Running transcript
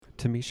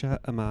Tamisha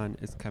Aman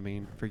is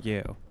coming for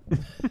you.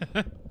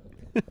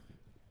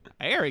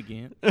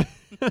 Arrogant.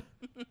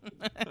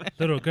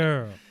 Little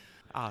girl.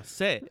 I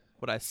said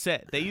what I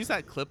said. They used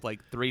that clip like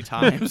 3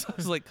 times. I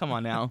was like, come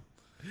on now.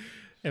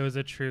 It was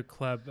a true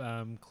club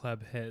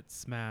hit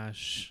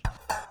smash.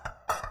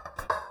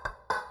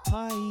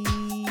 Hi.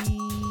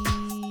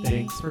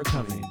 Thanks for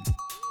coming.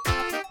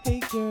 Hey,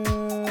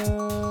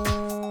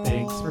 girl.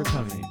 Thanks for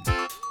coming.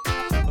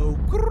 Oh,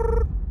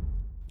 grrr.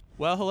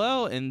 Well,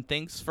 hello, and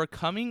thanks for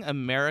coming,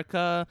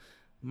 America.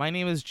 My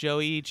name is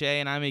Joey J,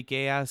 and I'm a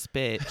gay-ass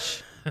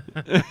bitch.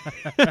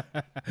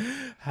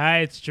 Hi,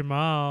 it's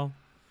Jamal.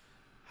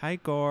 Hi,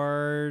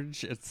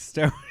 Gorge. It's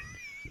Stone.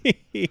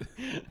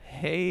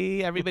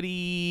 Hey,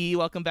 everybody.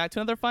 Welcome back to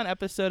another fun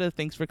episode of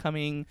Thanks for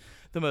Coming,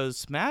 the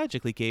most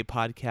magically gay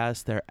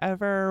podcast there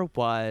ever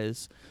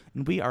was.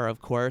 And we are, of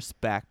course,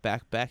 back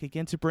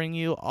again to bring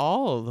you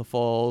all of the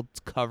full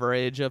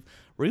coverage of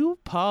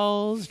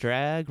RuPaul's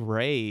Drag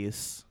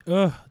Race.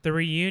 Ugh, the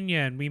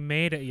reunion. We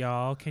made it,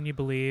 y'all. Can you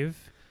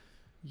believe?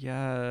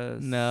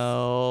 Yes.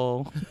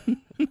 No.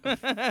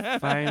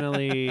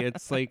 Finally,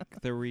 it's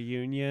like the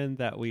reunion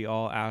that we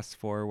all asked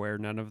for where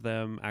none of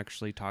them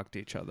actually talk to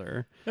each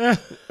other.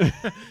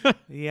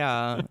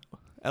 Yeah.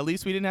 At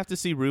least we didn't have to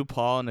see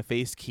RuPaul and a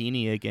face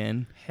Keeney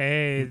again.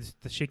 Hey,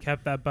 she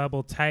kept that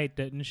bubble tight,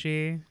 didn't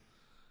she?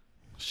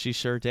 She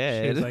sure She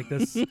did. was like,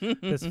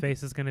 this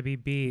face is going to be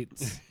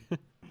beat.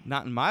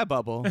 Not in my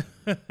bubble.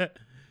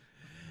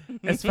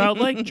 It's felt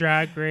like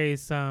Drag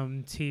Race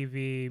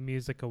TV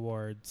Music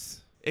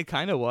Awards. It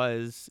kind of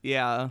was.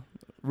 Yeah.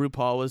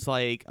 RuPaul was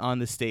like on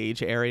the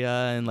stage area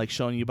and like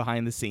showing you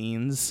behind the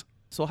scenes.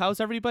 So how's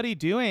everybody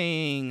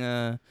doing?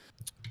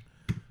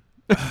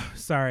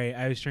 Sorry,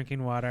 I was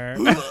drinking water.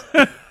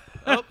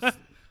 Oops.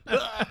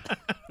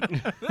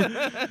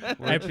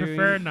 I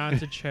prefer not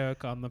to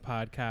choke on the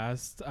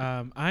podcast.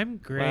 I'm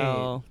great.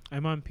 Well,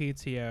 I'm on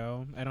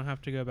PTO. I don't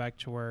have to go back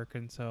to work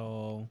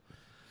until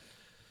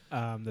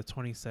the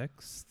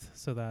 26th.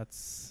 So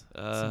that's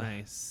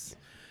nice.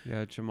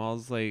 Yeah,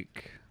 Jamal's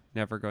like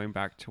never going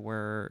back to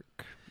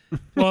work.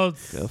 Well,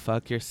 go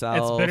fuck yourself.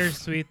 it's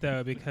bittersweet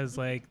though, because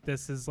like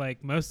this is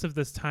like most of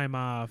this time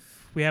off.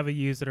 We have a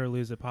use it or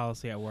lose it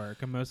policy at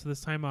work, and most of this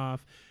time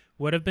off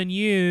would have been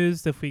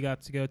used if we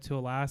got to go to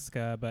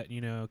Alaska, but you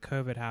know,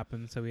 COVID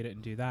happened, so we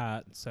didn't do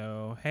that.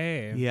 So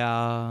hey,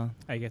 Yeah.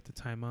 I get the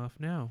time off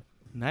now.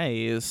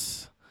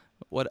 Nice.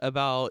 What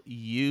about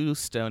you,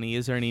 Stoney?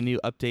 Is there any new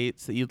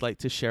updates that you'd like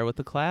to share with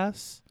the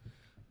class?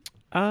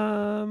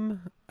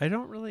 I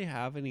don't really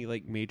have any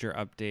like major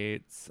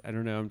updates. I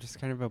don't know. I'm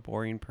just kind of a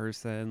boring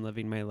person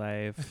living my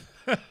life.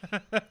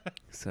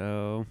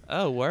 So.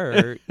 Oh,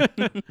 word.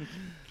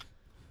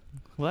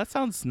 Well, that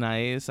sounds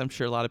nice. I'm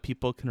sure a lot of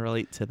people can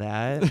relate to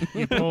that.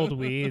 You pulled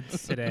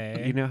weeds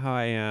today. You know how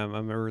I am.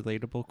 I'm a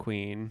relatable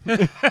queen.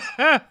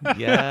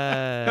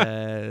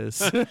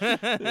 Yes.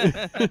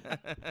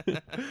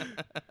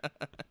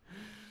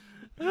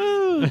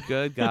 Oh,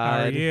 good God.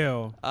 How are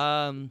you?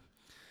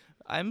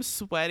 I'm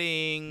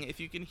sweating. If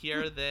you can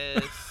hear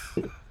this,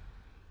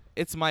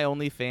 it's my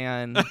only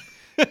fan.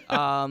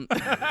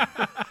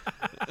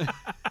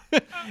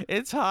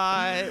 It's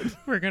hot.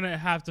 We're gonna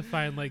have to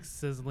find like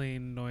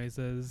sizzling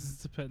noises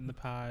to put in the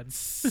pod.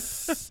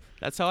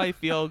 That's how I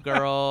feel,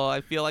 girl.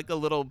 I feel like a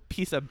little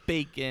piece of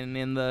bacon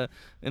in the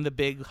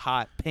big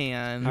hot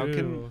pan. How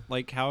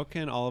Ooh.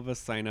 can all of us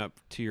sign up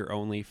to your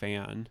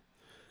OnlyFan?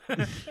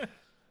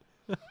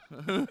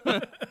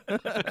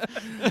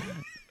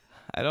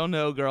 I don't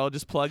know, girl.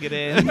 Just plug it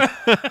in.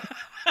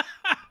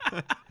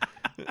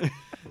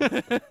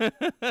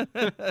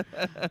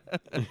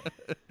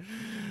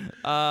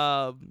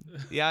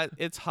 Yeah,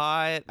 it's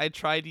hot. I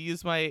tried to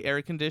use my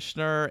air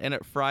conditioner and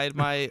it fried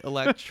my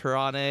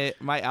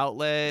my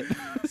outlet.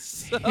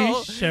 So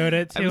He showed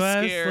it to I'm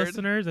us, scared.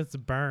 listeners. It's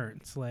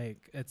burnt.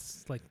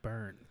 It's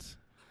burnt.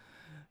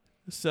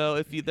 So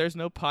if there's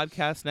no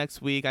podcast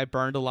next week, I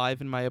burned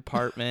alive in my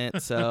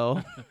apartment.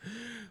 So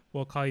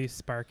We'll call you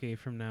Sparky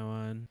from now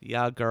on.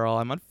 yeah, girl,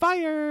 I'm on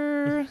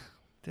fire.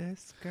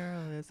 This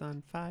girl is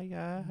on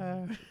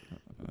fire.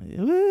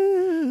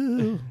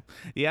 Woo.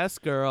 Yes,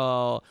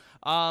 girl.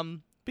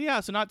 But yeah,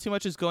 so not too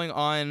much is going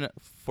on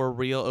for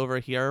real over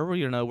here.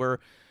 We're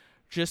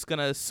just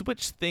gonna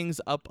switch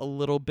things up a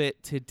little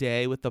bit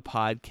today with the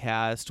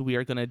podcast. We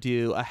are gonna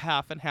do a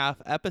half and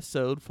half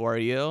episode for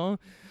you.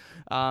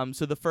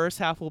 So the first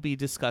half will be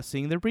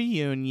discussing the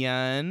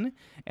reunion,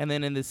 and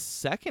then in the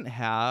second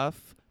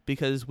half,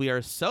 because we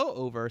are so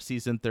over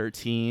season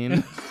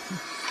 13,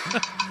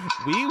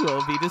 we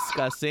will be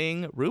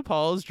discussing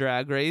RuPaul's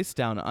Drag Race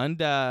Down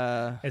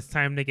Under. It's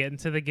time to get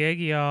into the gig,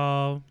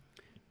 y'all.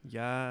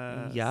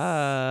 Yes.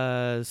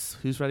 Yes.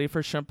 Who's ready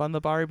for shrimp on the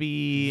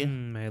Barbie?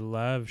 I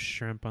love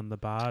shrimp on the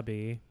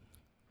bobby.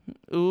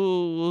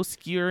 Ooh,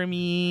 skewer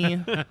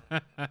me.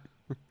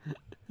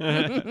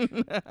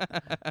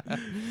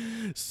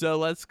 So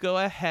let's go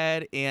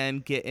ahead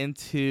and get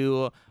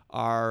into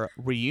our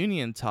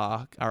reunion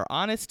talk, our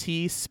honest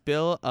tea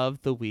spill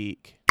of the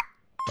week.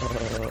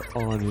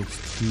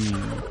 Honesty.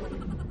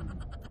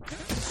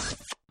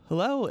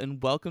 Hello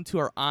and welcome to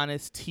our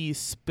Honest Tea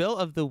Spill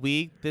of the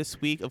Week.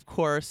 This week, of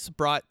course,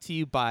 brought to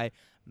you by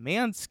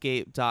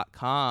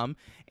Manscaped.com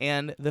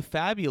and the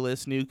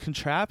fabulous new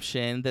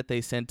contraption that they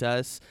sent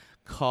us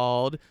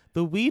called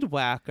the Weed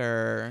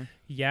Whacker.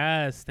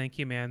 Yes, thank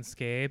you,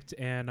 Manscaped.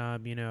 And,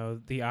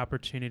 the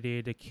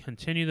opportunity to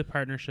continue the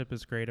partnership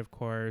is great, of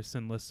course.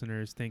 And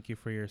listeners, thank you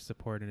for your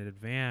support in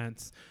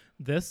advance.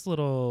 This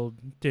little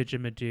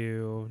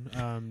didgemadoo,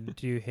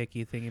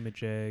 doohickey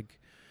thingamajig,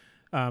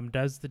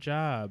 does the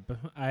job.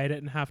 I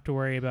didn't have to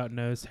worry about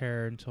nose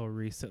hair until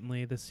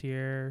recently this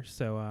year.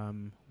 So,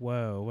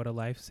 whoa, what a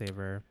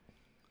lifesaver.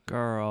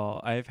 Girl,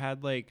 I've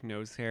had like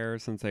nose hair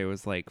since I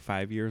was like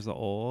 5 years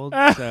old.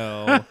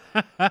 So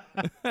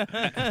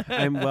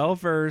I'm well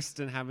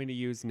versed in having to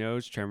use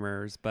nose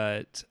trimmers.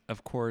 But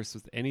of course,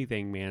 with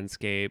anything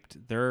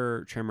Manscaped,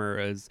 their trimmer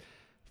is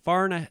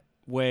far and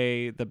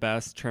away the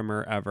best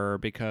trimmer ever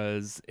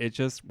because it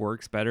just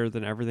works better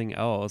than everything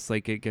else.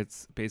 Like it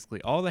gets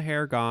basically all the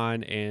hair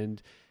gone and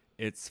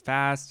it's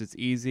fast, it's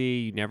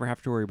easy. You never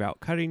have to worry about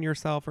cutting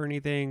yourself or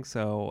anything.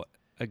 So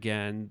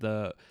again,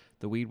 the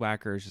Weed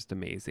Whacker is just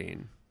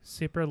amazing.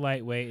 Super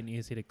lightweight and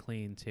easy to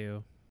clean,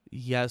 too.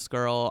 Yes,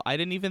 girl. I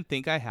didn't even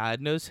think I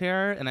had nose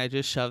hair, and I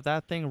just shoved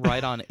that thing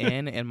right on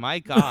in, and my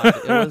God,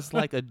 it was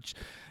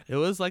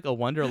like a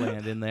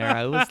wonderland in there.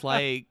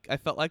 I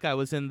felt like I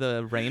was in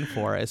the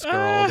rainforest,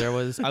 girl. I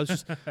was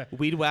just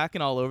weed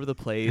whacking all over the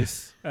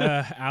place.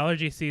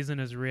 Allergy season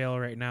is real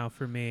right now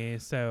for me,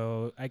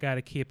 so I got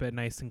to keep it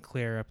nice and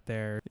clear up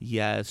there.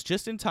 Yes,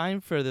 just in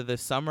time for the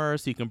summer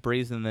so you can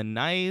breathe in the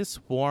nice,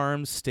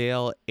 warm,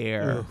 stale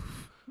air.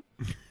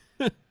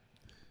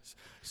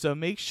 So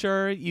make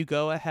sure you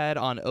go ahead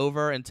on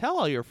over and tell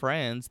all your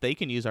friends they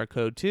can use our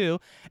code too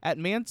at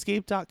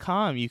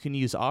manscaped.com. You can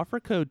use offer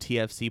code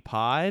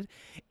TFCPod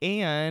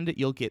and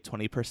you'll get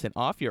 20%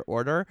 off your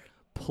order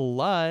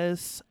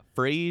plus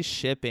free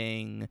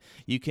shipping.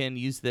 You can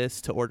use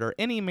this to order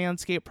any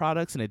Manscaped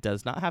products and it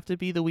does not have to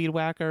be the Weed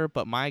Whacker,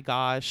 but my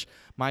gosh,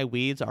 my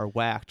weeds are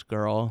whacked,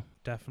 girl.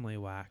 Definitely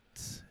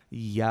whacked.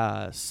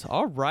 Yes.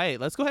 All right.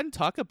 Let's go ahead and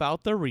talk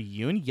about the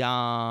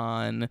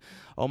reunion.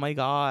 Oh my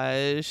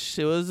gosh.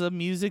 It was a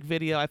music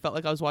video. I felt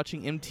like I was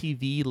watching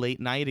MTV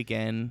late night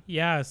again.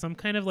 Yeah, some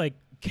kind of like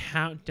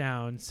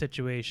countdown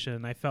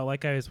situation. I felt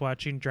like I was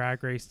watching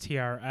Drag Race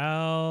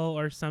TRL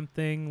or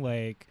something.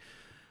 Like,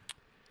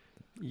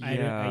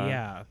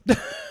 Yeah.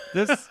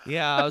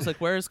 I was like,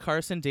 where's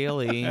Carson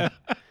Daly?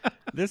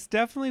 This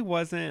definitely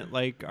wasn't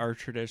like our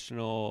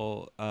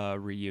traditional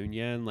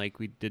reunion. Like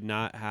we did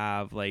not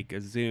have like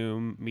a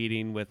Zoom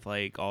meeting with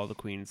like all the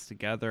queens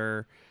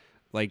together.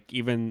 Like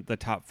even the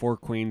top 4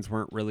 queens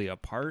weren't really a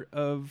part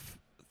of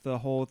the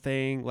whole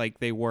thing. Like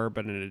they were,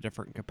 but in a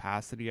different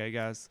capacity, I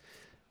guess.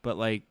 But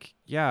like,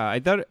 yeah, I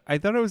thought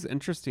it was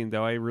interesting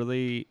though. I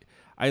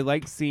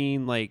like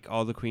seeing like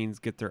all the queens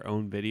get their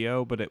own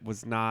video, but it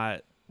was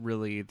not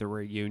really the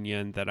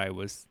reunion that I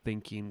was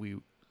thinking we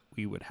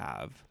would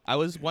have. I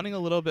was wanting a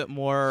little bit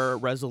more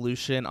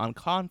resolution on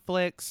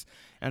conflicts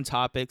and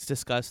topics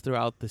discussed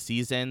throughout the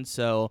season.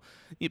 So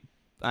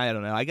I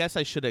don't know. I guess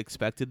I should have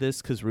expected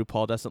this because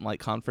RuPaul doesn't like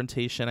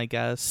confrontation, I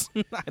guess.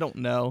 I don't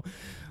know.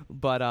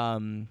 But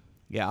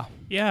yeah.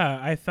 Yeah,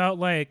 I felt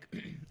like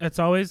it's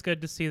always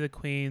good to see the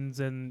queens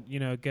and,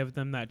 give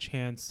them that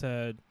chance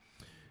to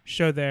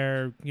show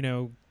their,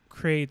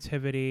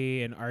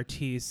 creativity and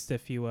artiste,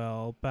 if you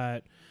will.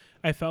 But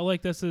I felt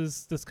like this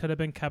could have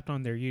been kept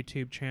on their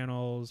YouTube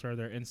channels or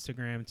their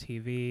Instagram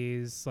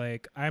TVs.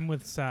 Like, I'm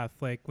with Seth.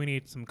 Like, we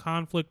need some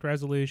conflict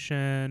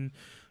resolution,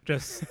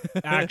 just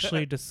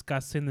actually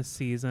discussing the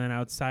season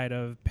outside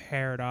of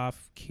paired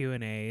off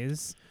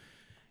Q&As.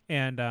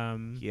 And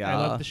I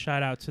love the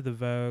shout out to the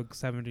Vogue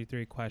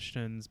 73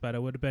 questions, but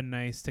it would have been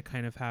nice to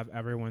kind of have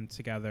everyone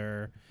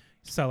together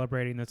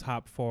celebrating the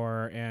top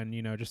 4 and,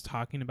 just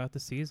talking about the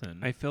season.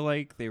 I feel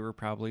like they were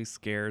probably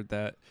scared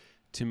that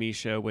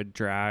Tamisha would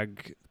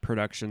drag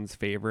production's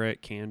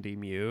favorite, Candy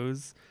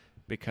Muse,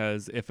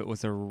 because if it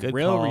was a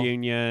real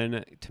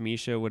reunion,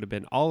 Tamisha would have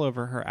been all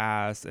over her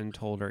ass and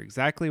told her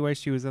exactly why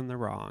she was in the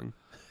wrong.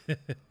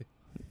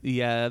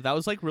 Yeah, that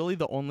was like really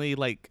the only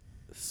like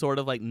sort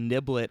of like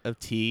niblet of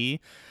tea,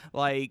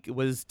 like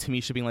was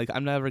Tamisha being like,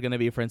 I'm never gonna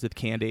be friends with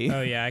Candy.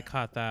 Oh yeah, I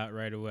caught that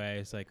right away.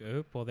 It's like,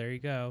 oop, well there you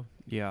go.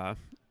 Yeah.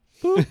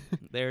 Boop,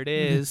 there it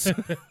is.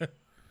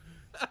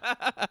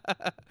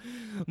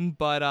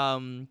 But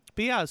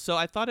yeah, so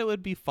I thought it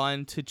would be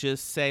fun to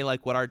just say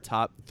like what our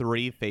top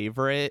 3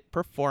 favorite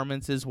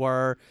performances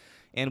were,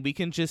 and we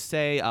can just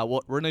say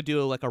we're gonna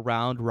do like a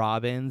round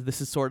robin.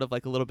 This is sort of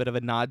like a little bit of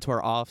a nod to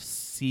our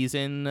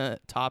off-season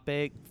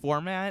topic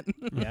format.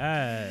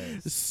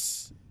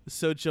 Yes.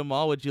 So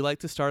Jamal, would you like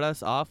to start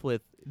us off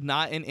with,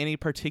 not in any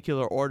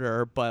particular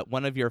order, but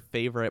one of your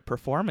favorite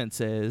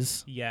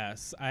performances?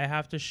 Yes, I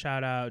have to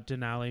shout out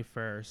Denali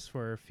first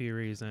for a few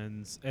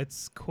reasons.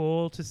 It's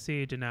cool to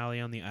see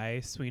Denali on the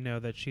ice. We know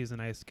that she's an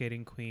ice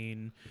skating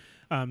queen.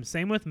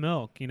 Same with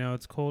Milk. You know,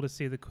 it's cool to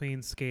see the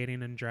queen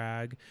skating in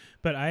drag,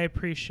 but I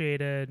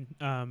appreciated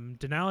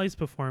Denali's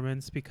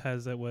performance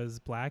because it was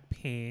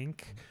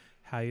Blackpink.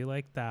 How you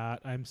like that?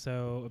 I'm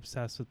so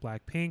obsessed with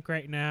Blackpink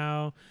right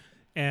now.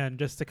 And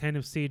just to kind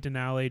of see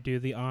Denali do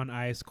the on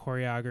ice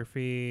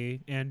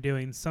choreography and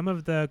doing some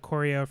of the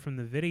choreo from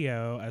the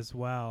video as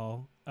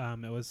well,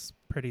 it was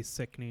pretty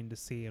sickening to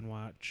see and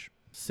watch.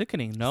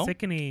 Sickening, no?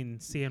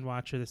 Sickening, see and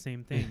watch are the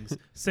same things.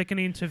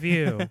 Sickening to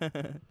view.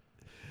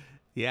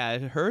 Yeah,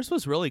 hers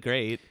was really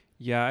great.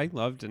 Yeah, I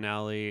love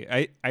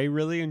Denali. I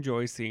really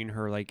enjoy seeing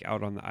her like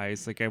out on the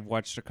ice. Like I've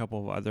watched a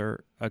couple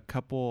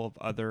of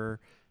other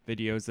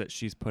videos that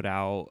she's put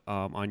out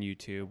on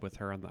YouTube with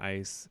her on the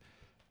ice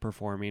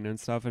performing and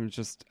stuff, and it's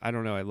just, I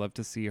don't know, I love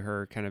to see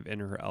her kind of in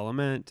her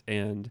element,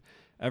 and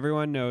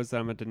everyone knows that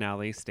I'm a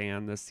Denali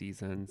stan this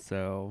season,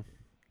 so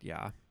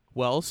yeah.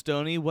 Well,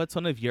 Stoney, what's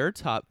one of your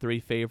top 3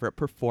 favorite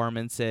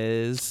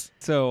performances?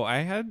 So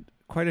I had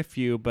quite a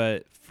few,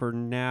 but for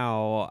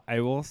now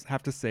I will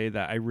have to say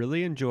that I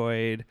really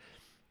enjoyed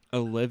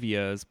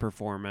Olivia's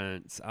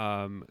performance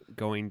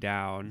going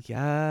down.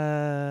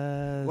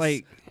 Yes.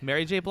 Like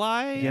Mary J.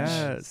 Blige?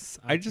 Yes.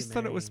 I Auntie just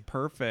thought it was Mary.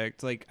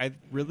 perfect. Like I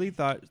really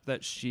thought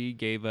that she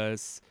gave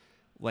us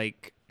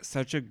like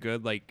such a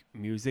good like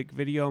music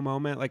video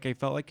moment. Like I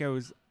felt like I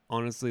was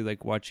honestly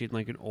like watching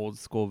like an old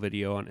school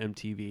video on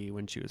MTV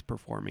when she was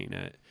performing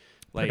it.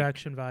 Like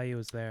Production value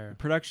was there.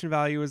 production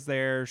value was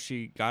there.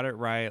 She got it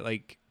right.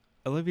 Like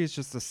Olivia's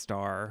just a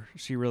star.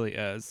 She really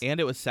is. And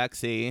it was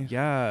sexy.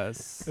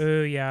 Yes.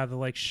 Oh yeah, the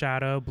like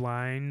shadow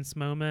blinds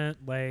moment.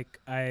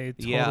 Like I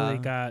totally Yeah.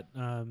 got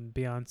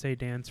Beyonce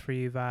Dance for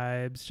You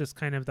vibes. Just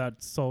kind of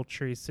that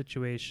sultry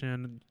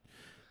situation.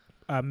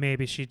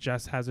 Maybe she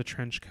just has a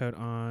trench coat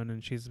on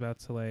and she's about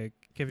to like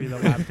give you the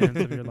lap dance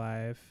of your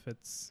life.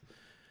 It's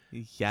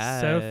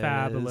Yes. so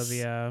fab,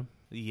 Olivia.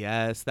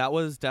 Yes, that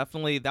was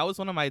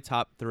one of my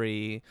top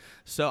 3.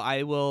 So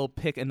I will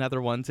pick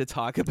another one to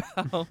talk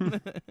about.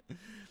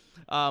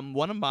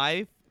 One of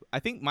my, I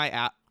think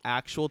my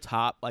actual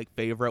top like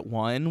favorite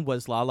one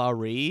was La La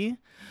Ree.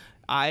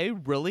 I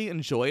really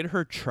enjoyed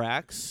her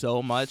track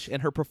so much,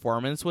 and her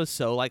performance was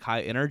so like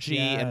high energy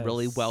and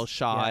really Yes. well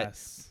shot.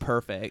 Yes.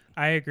 Perfect.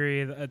 I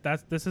agree.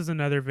 This is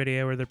another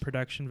video where the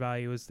production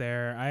value is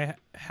there. I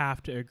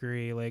have to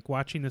agree. Like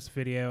watching this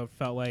video, it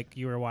felt like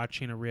you were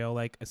watching a real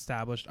like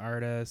established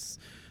artist.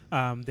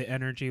 The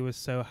energy was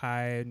so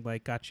high and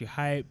like got you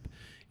hype.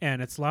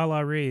 And it's La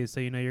La Ree,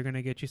 so you know you're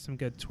gonna get you some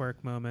good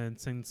twerk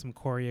moments and some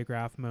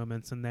choreographed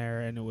moments in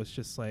there, and it was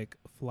just like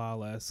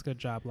flawless. Good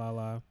job, La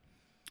La.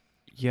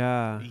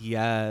 Yeah.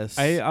 Yes.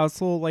 I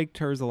also liked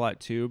hers a lot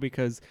too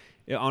because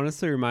it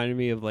honestly reminded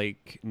me of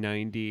like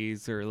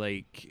 90s or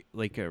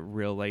like a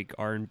real like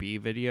R&B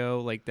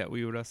video like that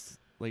we would have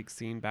like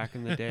seen back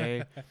in the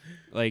day.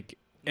 Like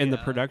and the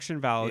Yeah.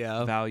 production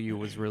Yeah. value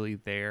was really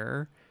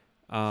there.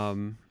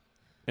 And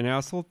I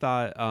also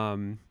thought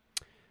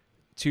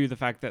to the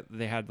fact that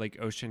they had like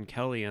Ocean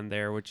Kelly in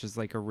there, which is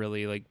like a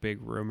really like big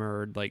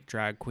rumored like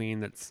drag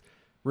queen that's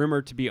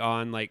rumored to be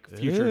on like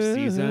future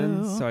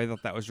seasons. So I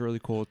thought that was really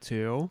cool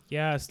too.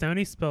 Yeah,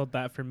 Stoney spilled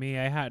that for me.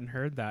 I hadn't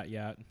heard that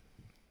yet.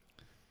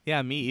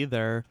 Yeah, me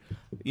either.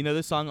 You know,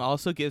 this song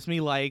also gives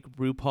me like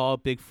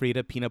RuPaul Big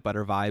Frida peanut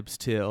butter vibes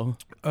too.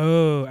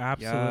 Oh,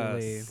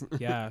 absolutely. Yes.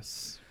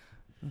 Yes.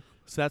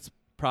 So that's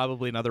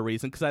probably another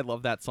reason because I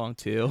love that song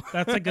too.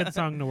 That's a good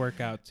song to work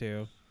out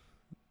to.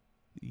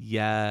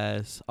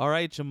 Yes. All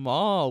right,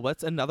 Jamal,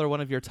 what's another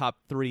one of your top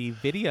 3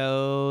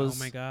 videos? Oh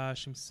my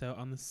gosh, I'm so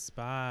on the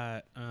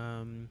spot. I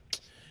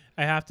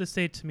have to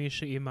say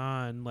Tamisha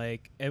Iman.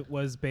 Like it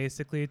was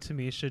basically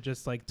Tamisha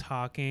just like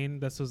talking.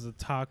 This was a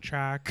talk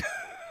track.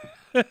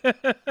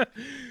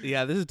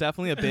 Yeah, this is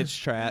definitely a bitch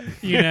track.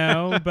 You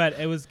know, but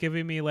it was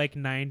giving me like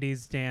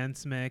 90s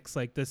dance mix.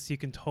 Like this, you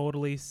can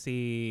totally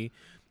see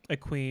a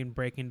queen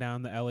breaking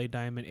down the LA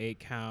Diamond 8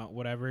 count,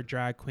 whatever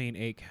drag queen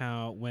 8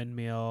 count,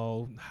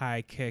 windmill,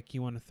 high kick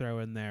you want to throw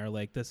in there.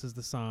 Like this is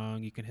the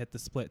song you can hit the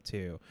split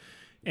to.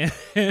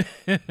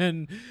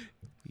 And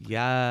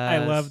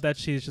Yes. I love that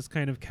she's just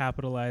kind of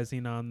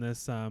capitalizing on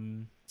this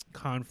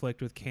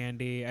conflict with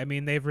Candy. I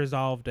mean, they've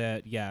resolved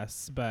it,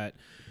 yes, but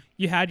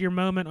you had your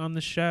moment on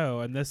the show,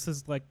 and this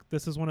is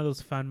one of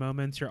those fun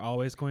moments you're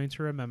always going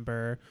to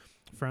remember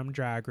from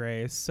Drag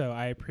Race. So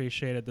I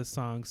appreciated the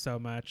song so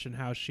much and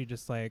how she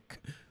just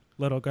like,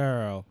 little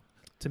girl,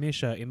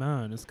 Tamisha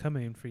Iman is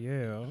coming for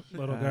you,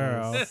 little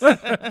girl.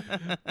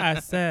 I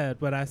said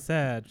what I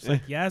said. She's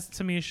like, yes,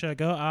 Tamisha,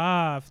 go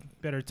off.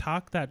 Better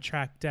talk that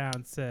track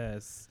down,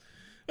 sis.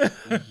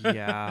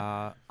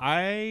 Yeah,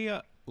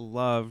 I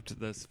loved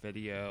this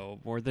video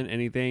more than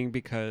anything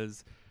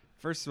because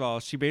first of all,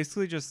 she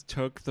basically just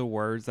took the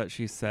words that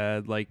she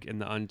said like in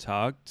the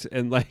Untucked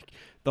and like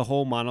the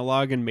whole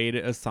monologue and made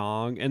it a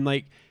song, and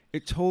like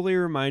it totally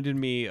reminded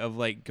me of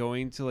like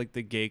going to like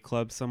the gay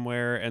club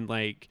somewhere and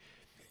like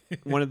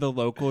one of the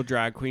local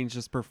drag queens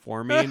just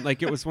performing.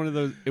 Like it was one of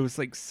those, it was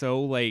like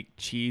so like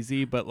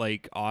cheesy but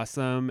like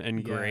awesome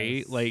and great.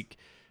 Yes. Like,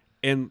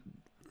 and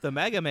The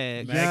Mega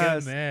Mix. Mega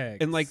Yes. Mix.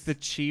 And like the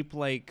cheap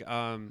like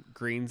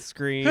green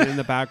screen in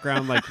the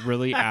background like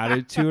really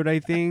added to it, I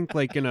think,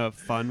 like in a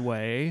fun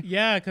way.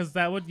 Yeah, because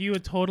you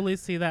would totally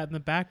see that in the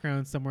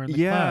background somewhere in the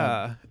club.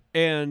 Yeah.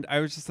 And I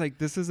was just like,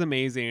 this is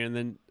amazing. And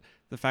then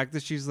the fact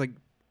that she's like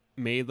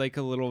made like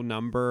a little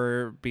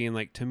number being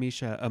like,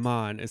 Tamisha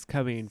Aman is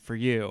coming for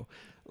you.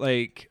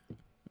 Like,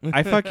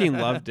 I fucking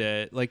loved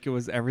it. Like, it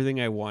was everything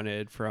I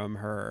wanted from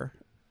her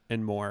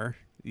and more.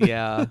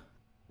 Yeah.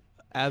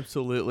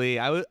 Absolutely.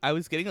 I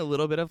was getting a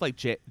little bit of like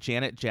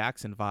Janet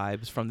Jackson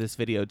vibes from this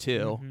video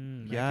too.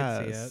 Mhm,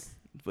 I could see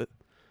it.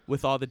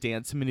 With all the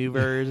dance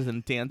maneuvers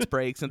and dance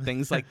breaks and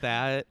things like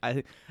that.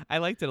 I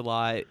liked it a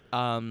lot.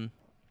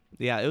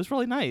 Yeah, it was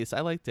really nice.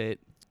 I liked it.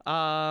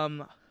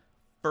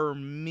 For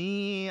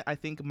me, I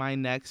think my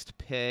next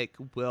pick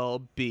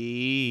will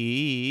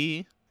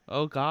be,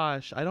 oh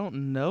gosh, I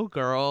don't know,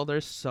 girl.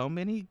 There's so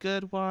many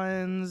good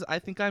ones. I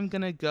think I'm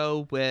going to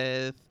go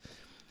with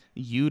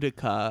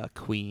Utica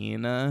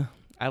Queen.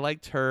 I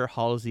liked her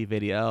Halsey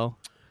video.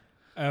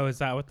 Oh, is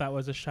that what that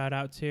was a shout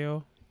out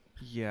to?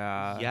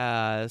 Yeah.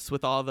 Yes,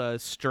 with all the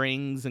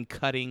strings and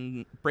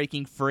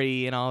breaking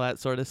free and all that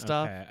sort of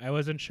stuff. Okay. I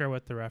wasn't sure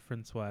what the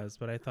reference was,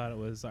 but I thought it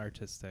was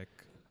artistic.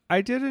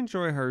 I did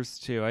enjoy hers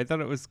too. I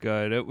thought it was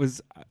good.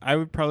 I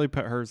would probably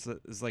put hers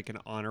as like an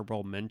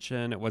honorable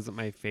mention. It wasn't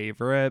my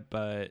favorite,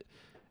 but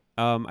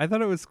I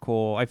thought it was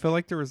cool. I feel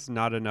like there was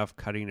not enough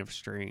cutting of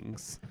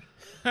strings.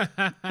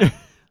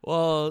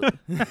 Well,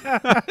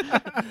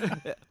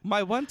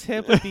 my one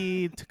tip would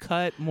be to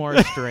cut more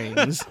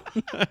strings.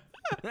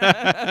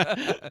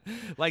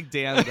 Like,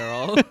 damn,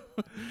 girl.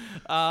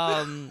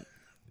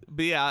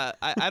 But yeah,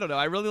 I don't know.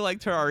 I really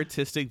liked her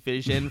artistic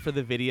vision for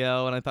the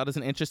video, and I thought it was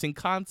an interesting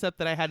concept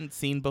that I hadn't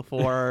seen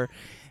before.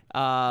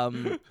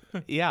 Yeah,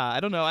 I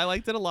don't know. I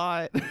liked it a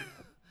lot.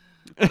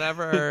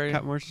 Whatever.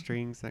 Cut more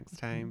strings next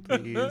time,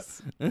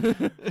 please.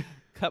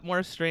 Cut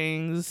more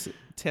strings.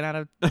 8 out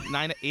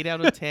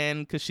of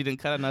 10 because she didn't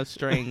cut enough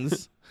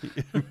strings.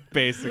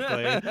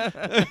 Basically.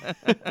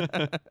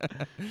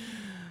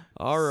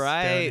 All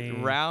right,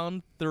 Stunning.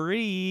 round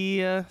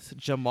 3.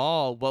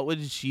 Jamal, what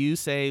would you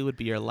say would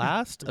be your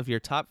last of your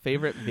top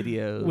favorite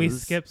videos? We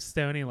skipped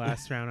Stoney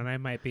last round, and I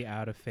might be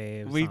out of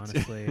faves, We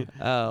honestly.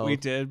 Oh, We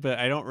did, but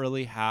I don't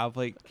really have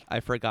like I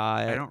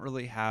forgot. I don't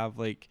really have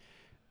like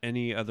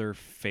any other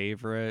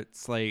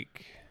favorites.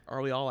 Like,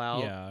 Are we all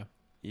out? Yeah.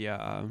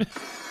 yeah.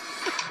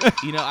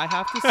 You know, I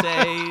have to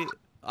say,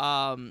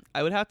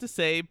 I would have to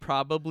say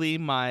probably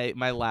my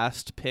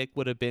last pick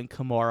would have been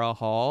Kimora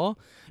Hall,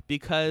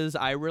 because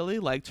I really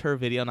liked her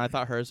video and I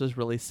thought hers was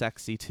really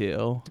sexy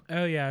too.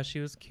 Oh, yeah, she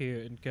was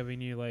cute and giving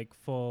you, like,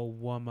 full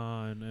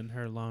woman and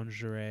her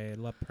lingerie,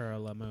 La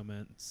Perla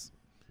moments.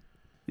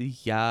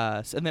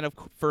 Yes. And then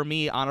for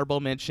me, honorable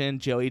mention,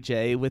 Joey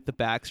J with the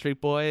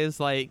Backstreet Boys.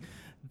 Like,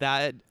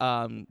 that,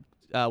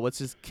 what's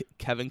his,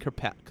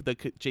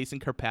 Jason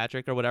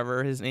Kirkpatrick or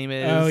whatever his name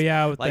is. Oh,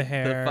 yeah, with like the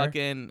hair. the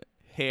fucking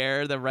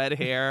hair, the red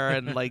hair,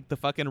 and like the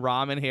fucking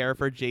ramen hair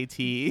for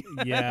JT.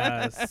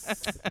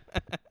 Yes.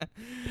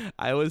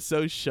 I was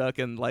so shook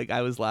and like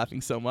I was laughing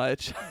so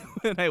much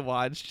when I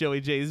watched Joey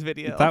J's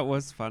video. That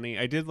was funny.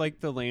 I did like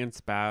the Lance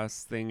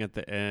Bass thing at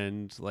the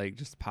end, like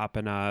just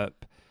popping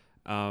up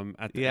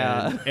at the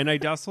end. And I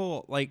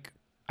also like,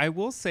 I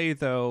will say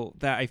though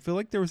that I feel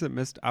like there was a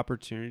missed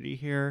opportunity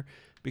here,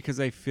 because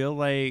I feel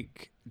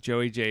like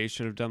Joey J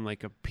should have done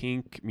like a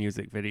Pink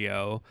music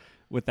video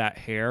with that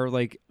hair.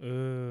 Like,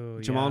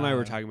 Ooh, Jamal and I were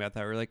yeah. talking about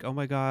that. We're like, oh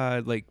my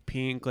God, like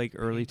Pink, like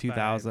early Pink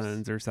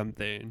 2000s or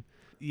something.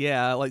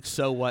 Yeah, like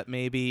So What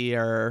maybe,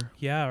 or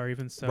Yeah, or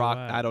even So Rock.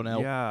 What. I don't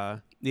know. Yeah.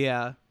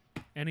 Yeah.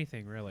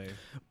 Anything, really.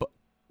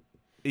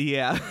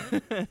 Yeah.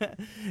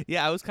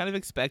 Yeah, I was kind of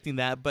expecting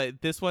that,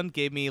 but this one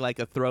gave me like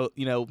a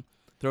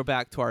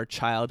throwback to our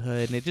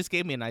childhood, and it just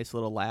gave me a nice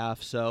little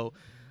laugh. So,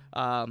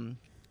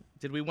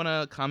 did we want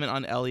to comment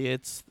on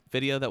Elliot's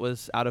video that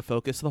was out of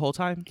focus the whole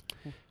time?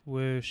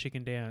 Woo, she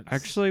can dance. I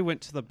actually went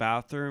to the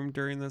bathroom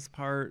during this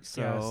part,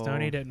 so Yeah,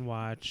 Stoney didn't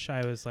watch.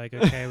 I was like,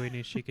 okay, we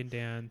knew she can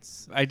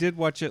dance. I did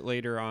watch it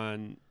later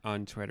on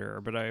Twitter,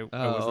 but I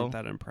Oh. wasn't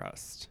that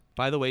impressed.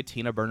 By the way,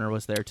 Tina Burner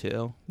was there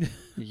too.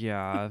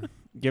 Yeah,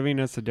 giving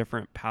us a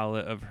different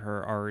palette of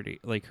her already,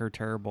 like her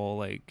terrible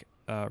like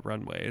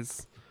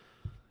runways.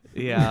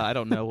 Yeah, I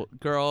don't know.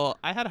 Girl,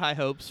 I had high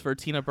hopes for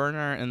Tina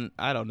Burner, and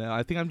I don't know.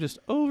 I think I'm just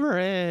over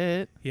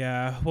it.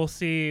 Yeah, we'll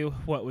see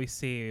what we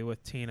see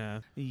with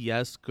Tina.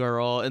 Yes,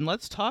 girl. And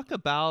let's talk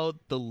about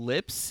the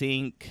lip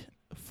sync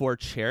for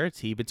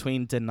Charity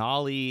between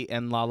Denali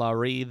and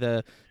LaLaurie,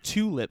 the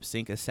 2 lip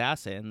sync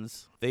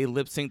assassins. They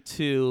lip synced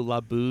to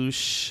La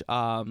Bouche.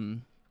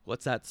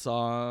 What's that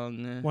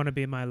song? Wanna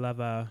be my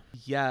lover.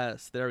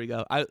 Yes, there we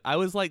go. I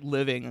was like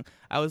living.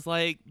 I was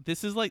like,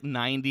 this is like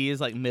 90s,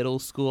 like middle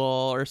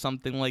school or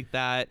something like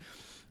that.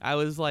 I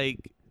was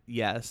like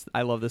Yes,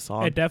 I love this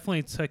song. It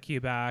definitely took you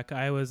back.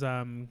 I was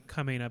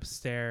coming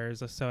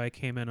upstairs, so I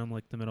came in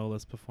like the middle of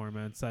this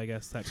performance. I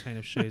guess that kind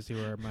of shows you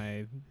where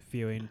my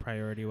viewing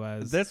priority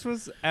was. This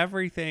was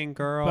everything,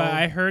 girl. But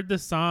I heard the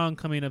song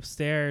coming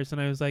upstairs, and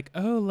I was like,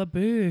 "Oh, La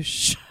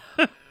Bouche."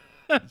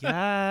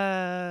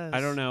 Yes. I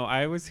don't know.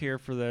 I was here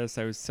for this.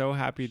 I was so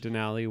happy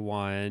Denali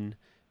won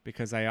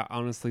because I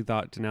honestly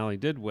thought Denali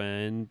did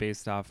win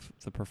based off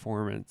the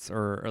performance,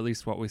 or at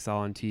least what we saw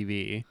on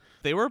TV.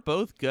 They were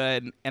both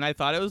good, and I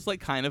thought it was like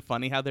kind of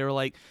funny how they were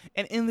like,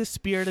 and in the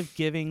spirit of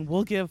giving,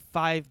 we'll give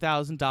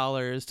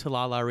 $5,000 to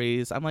La La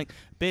Reese. I'm like,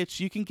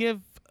 bitch, you can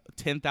give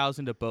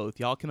 $10,000 to both.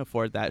 Y'all can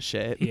afford that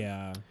shit.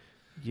 Yeah.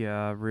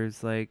 Yeah,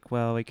 Rue's like,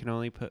 well, I can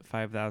only put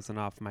 $5,000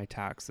 off my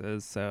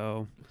taxes,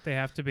 so They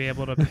have to be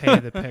able to pay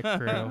the pit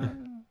crew.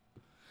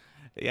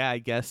 Yeah, I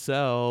guess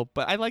so.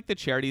 But I like the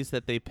charities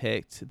that they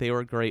picked. They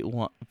were great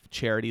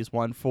charities.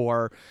 One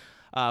for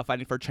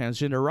fighting for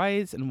transgender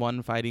rights, and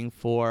one fighting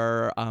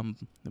for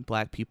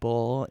Black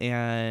people,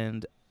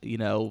 and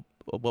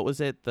what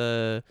was it?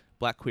 The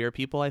Black queer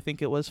people, I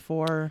think it was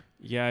for.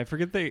 yeah, I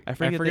forget the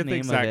name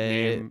exact of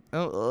it. name,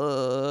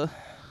 Oh,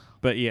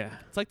 but yeah,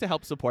 it's like to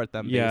help support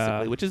them, Yeah.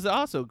 basically, which is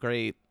also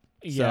great.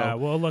 Yeah, So,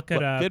 we'll look it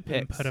but up good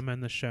and picks. put them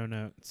in the show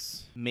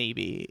notes.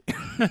 Maybe.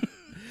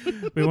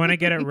 We want to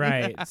get it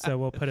right, so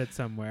we'll put it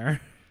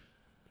somewhere.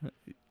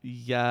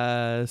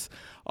 Yes.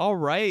 All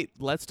right.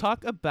 Let's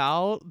talk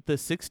about the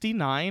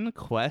 69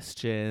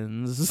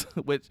 questions,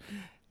 which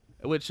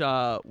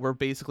were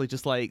basically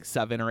just like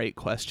 7 or 8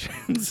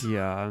 questions.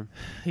 yeah.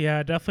 Yeah,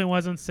 it definitely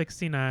wasn't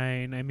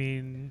 69. I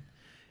mean,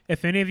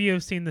 if any of you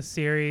have seen the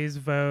series,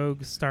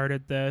 Vogue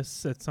started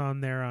this. It's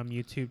on their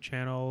YouTube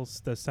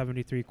channels, the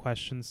 73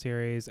 question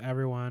series.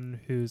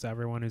 Everyone who's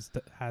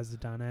has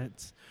done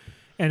it.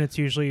 And it's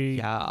usually,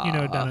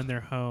 done in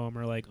their home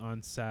or like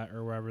on set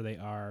or wherever they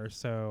are.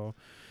 So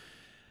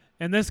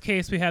in this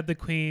case, we had the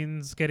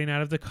queens getting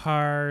out of the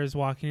cars,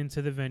 walking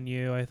into the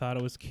venue. I thought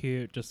it was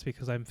cute just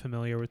because I'm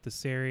familiar with the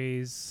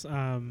series.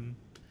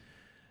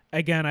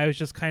 Again, I was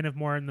just kind of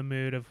more in the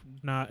mood of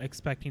not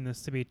expecting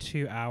this to be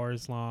 2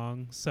 hours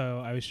long.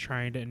 So I was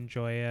trying to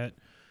enjoy it.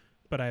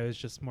 But I was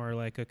just more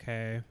like,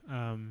 okay,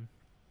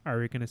 are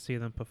we going to see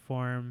them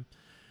perform?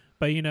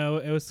 But,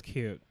 it was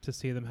cute to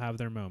see them have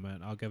their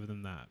moment. I'll give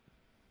them that.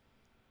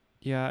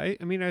 Yeah,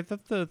 I mean, I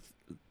thought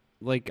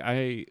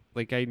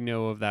I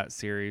know of that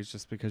series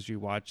just because you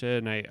watch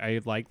it, and I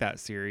like that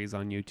series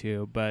on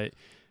YouTube, but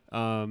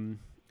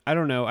I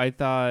don't know. I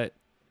thought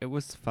it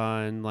was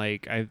fun.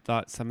 Like, I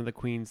thought some of the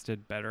queens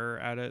did better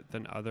at it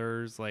than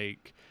others.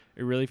 Like,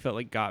 it really felt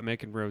like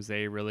Gottmik and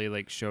Rosé really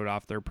like showed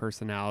off their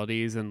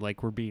personalities and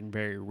like were being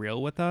very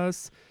real with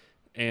us.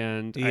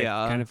 And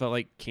Yeah. I kind of felt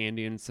like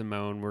Candy and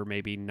Simone were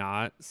maybe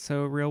not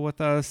so real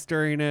with us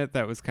during it.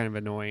 That was kind of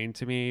annoying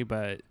to me,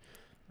 but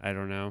I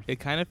don't know. It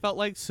kind of felt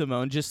like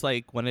Simone just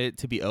like wanted it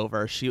to be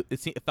over.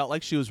 It felt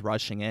like she was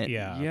rushing it.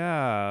 Yeah.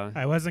 Yeah.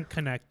 I wasn't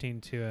connecting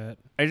to it.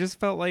 I just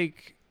felt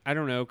like, I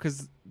don't know,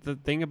 because the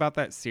thing about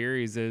that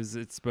series is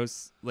it's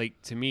supposed, like,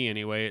 to me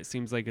anyway, it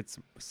seems like it's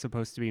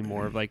supposed to be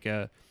more of like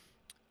a,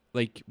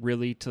 like,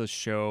 really to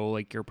show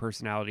like your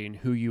personality and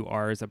who you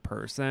are as a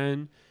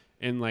person.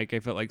 And like, I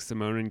felt like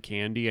Simone and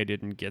Candy, I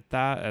didn't get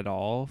that at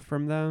all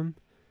from them.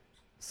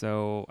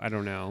 So I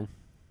don't know.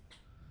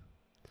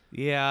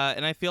 Yeah,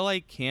 and I feel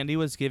like Candy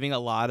was giving a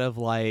lot of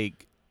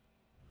like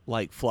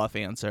fluff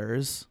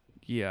answers.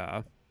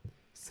 Yeah.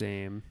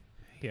 Same.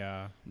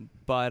 Yeah.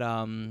 But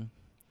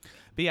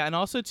yeah, and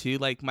also too,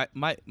 like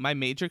my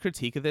major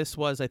critique of this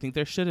was I think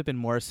there should have been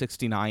more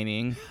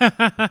 69ing.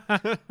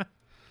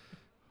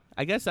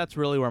 I guess that's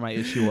really where my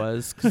issue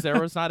was, because there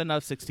was not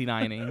enough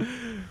 69ing.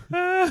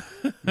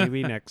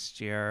 Maybe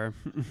next year.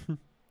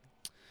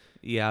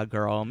 Yeah,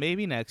 girl,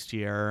 maybe next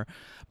year.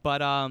 But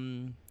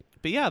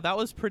yeah, that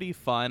was pretty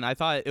fun. I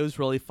thought it was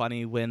really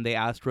funny when they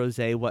asked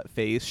Rosé what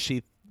face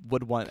she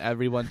would want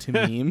everyone to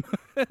meme.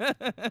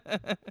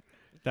 That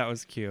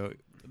was cute.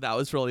 That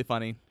was really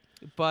funny.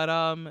 But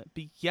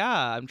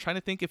yeah, I'm trying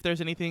to think if there's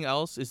anything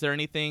else. Is there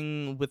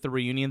anything with the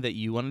reunion that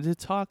you wanted to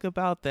talk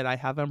about that I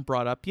haven't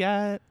brought up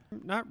yet?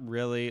 Not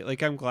really.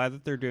 Like, I'm glad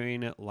that they're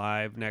doing it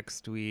live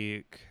next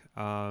week.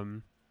 Yeah,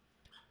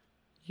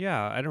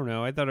 I don't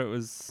know. I thought it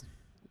was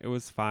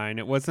fine.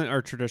 It wasn't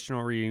our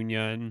traditional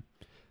reunion.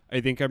 I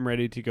think I'm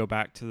ready to go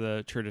back to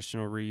the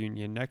traditional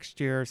reunion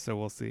next year, so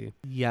we'll see.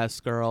 Yes,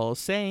 girl.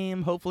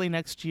 Same. Hopefully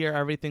next year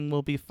everything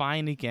will be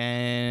fine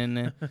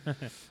again.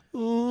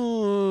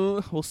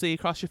 Ooh, we'll see.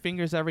 Cross your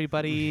fingers,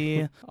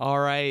 everybody.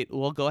 All right.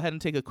 We'll go ahead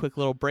and take a quick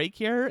little break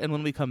here, and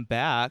when we come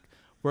back,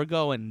 we're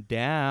going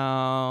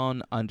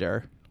down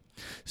under.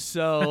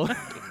 So,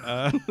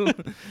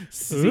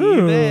 see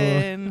you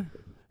then.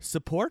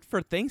 Support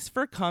for Thanks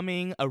for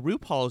Coming, a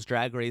RuPaul's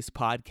Drag Race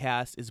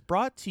podcast, is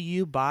brought to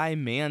you by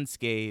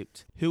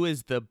Manscaped, who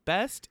is the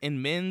best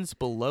in men's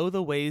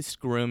below-the-waist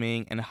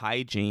grooming and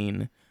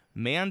hygiene.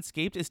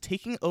 Manscaped is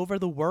taking over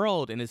the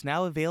world and is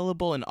now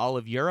available in all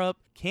of Europe,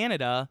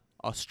 Canada,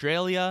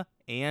 Australia,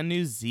 and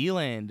New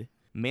Zealand.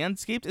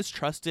 Manscaped is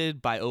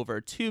trusted by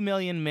over 2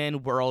 million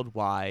men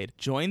worldwide.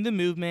 Join the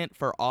movement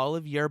for all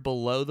of your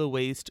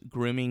below-the-waist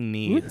grooming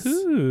needs.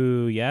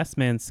 Woohoo! Yes,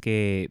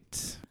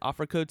 Manscaped.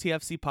 Offer code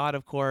TFCPod,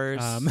 of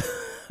course.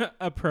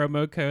 A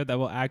promo code that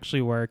will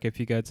actually work if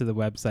you go to the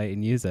website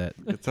and use it.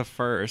 It's a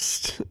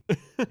first.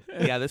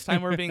 Yeah, this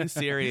time we're being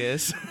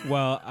serious.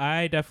 Well,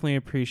 I definitely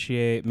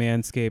appreciate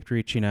Manscaped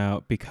reaching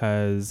out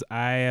because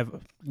I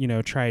have,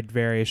 tried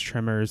various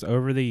trimmers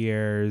over the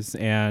years,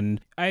 and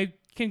I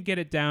can get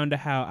it down to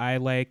how I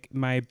like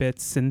my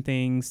bits and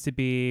things to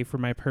be for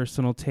my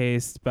personal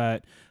taste,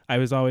 but I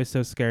was always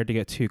so scared to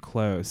get too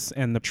close.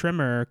 And the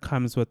trimmer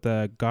comes with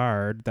a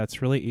guard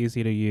that's really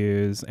easy to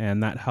use,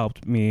 and that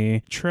helped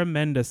me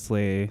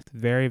tremendously.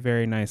 Very,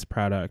 very nice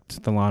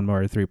product, the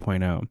Lawnmower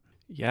 3.0.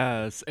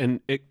 Yes, and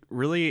it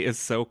really is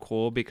so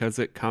cool because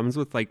it comes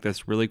with like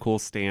this really cool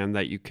stand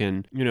that you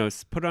can,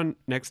 put on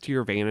next to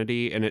your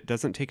vanity, and it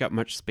doesn't take up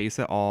much space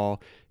at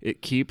all.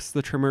 It keeps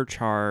the trimmer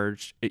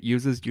charged. It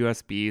uses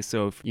USB,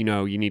 so if you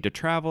need to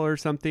travel or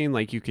something,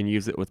 like you can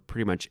use it with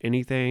pretty much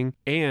anything.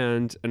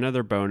 And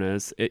another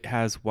bonus, it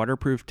has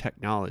waterproof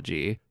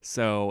technology.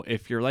 So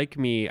if you're like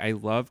me, I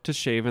love to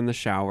shave in the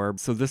shower.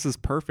 So this is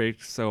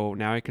perfect. So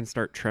now I can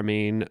start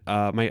trimming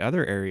my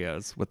other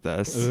areas with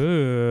this.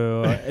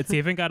 Ooh, it's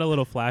even got a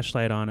little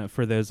flashlight on it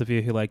for those of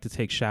you who like to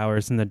take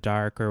showers in the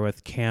dark or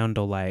with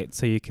candlelight,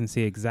 so you can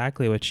see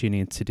exactly what you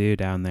need to do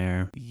down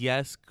there.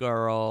 Yes,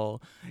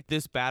 girl.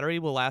 This battery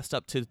will last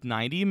up to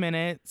 90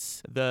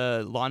 minutes.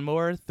 The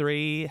Lawnmower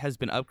 3 has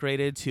been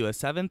upgraded to a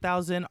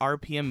 7,000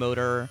 RPM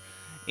motor.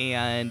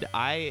 And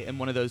I am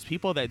one of those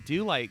people that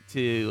do like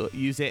to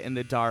use it in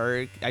the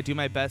dark. I do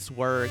my best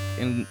work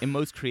and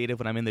most creative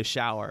when I'm in the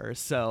shower.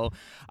 So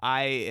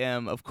I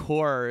am, of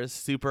course,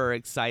 super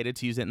excited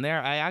to use it in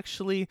there.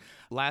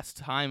 Last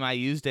time I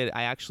used it,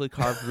 I actually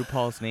carved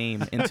RuPaul's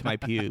name into my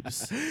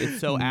pubes. It's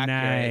so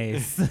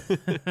accurate. Nice.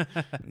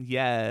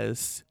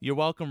 Yes. You're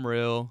welcome,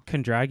 Ru.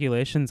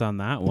 Congratulations on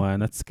that one.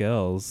 That's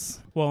skills.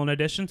 Well, in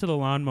addition to the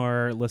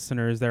lawnmower,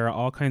 listeners, there are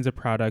all kinds of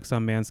products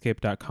on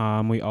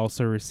manscaped.com. We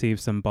also receive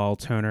some ball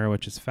toner,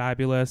 which is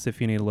fabulous if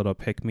you need a little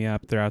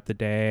pick-me-up throughout the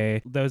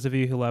day. Those of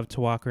you who love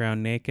to walk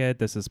around naked,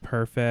 this is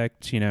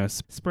perfect.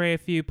 Spray a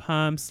few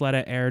pumps, let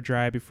it air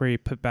dry before you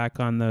put back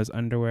on those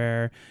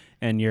underwear,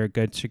 and you're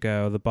good to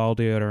go. The ball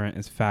deodorant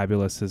is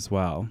fabulous as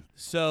well.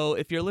 So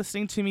if you're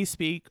listening to me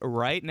speak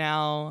right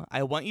now,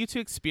 I want you to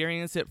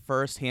experience it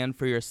firsthand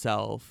for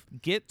yourself.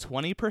 Get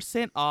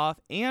 20% off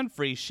and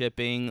free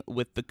shipping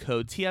with the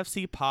code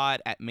TFCPod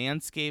at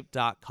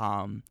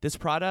manscaped.com. This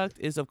product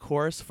is, of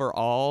course, for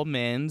all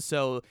men,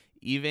 so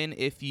even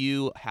if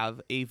you have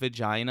a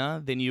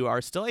vagina, then you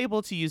are still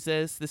able to use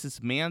this. This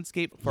is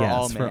Manscaped for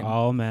all men. Yes, for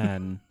all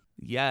men.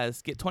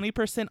 Yes, get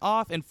 20%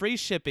 off and free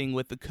shipping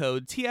with the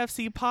code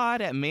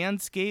TFCPod at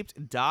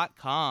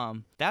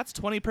manscaped.com. That's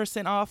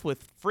 20% off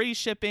with free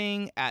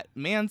shipping at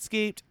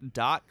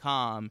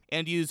manscaped.com.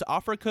 And use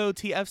offer code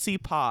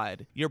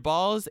TFCPod. Your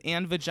balls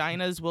and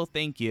vaginas will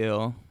thank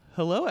you.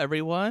 Hello,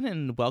 everyone,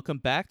 and welcome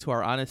back to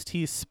our Honest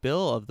Tea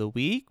Spill of the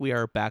Week. We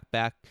are back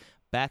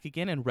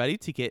again and ready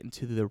to get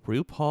into the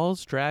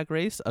RuPaul's Drag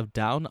Race of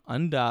Down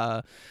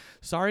Under.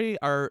 Sorry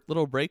our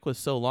little break was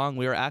so long.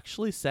 We were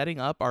actually setting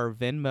up our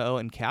Venmo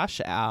and Cash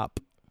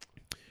App.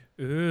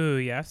 Ooh,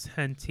 yes,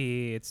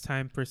 Henty. It's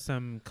time for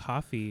some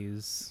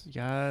coffees.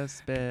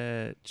 Yes,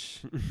 bitch.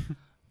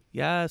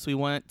 Yes, we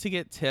want to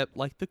get tipped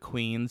like the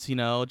queens,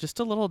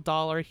 just a little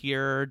dollar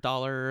here,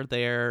 dollar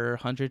there,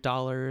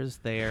 $100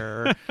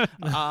 there.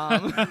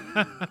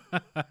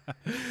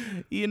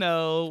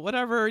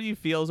 Whatever you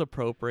feel is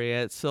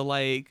appropriate. So,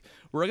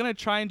 we're going to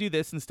try and do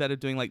this instead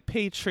of doing,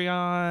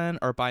 Patreon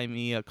or buy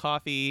me a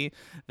coffee.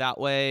 That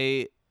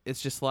way,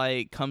 it's just,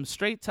 come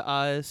straight to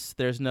us.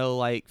 There's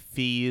no,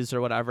 fees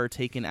or whatever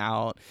taken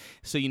out.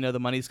 So, the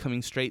money's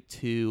coming straight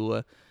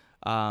to...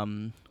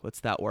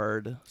 what's that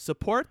word?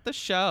 Support the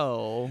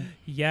show.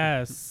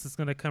 Yes, it's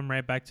going to come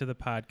right back to the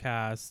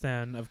podcast.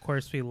 And of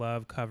course, we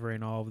love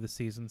covering all of the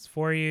seasons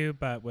for you,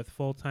 but with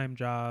full-time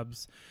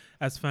jobs,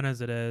 as fun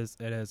as it is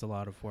a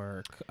lot of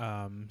work.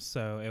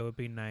 So it would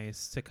be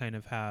nice to kind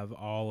of have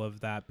all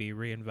of that be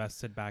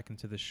reinvested back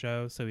into the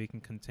show so we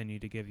can continue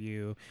to give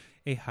you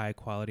a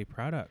high-quality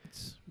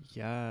product.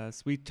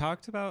 Yes, we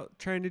talked about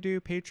trying to do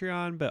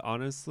Patreon, but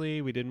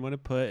honestly, we didn't want to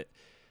put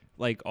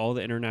all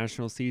the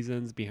international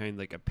seasons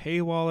behind a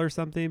paywall or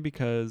something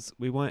because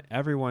we want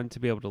everyone to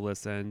be able to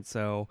listen.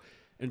 So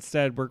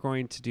instead, we're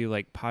going to do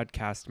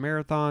podcast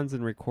marathons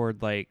and record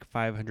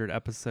 500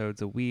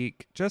 episodes a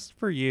week just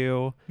for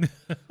you.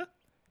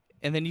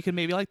 And then you can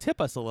maybe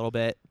tip us a little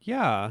bit.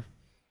 Yeah.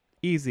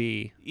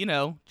 Easy.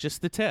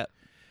 Just the tip.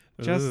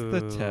 Just Ooh,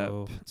 the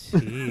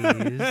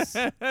tease.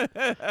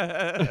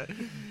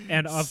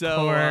 And of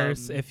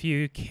course, if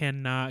you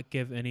cannot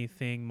give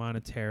anything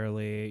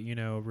monetarily,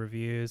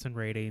 reviews and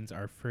ratings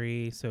are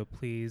free. So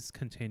please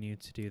continue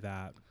to do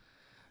that.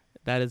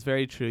 That is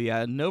very true.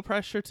 Yeah. No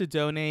pressure to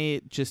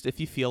donate. Just if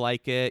you feel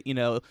like it,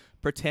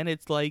 pretend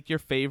it's your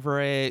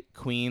favorite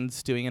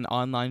queens doing an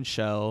online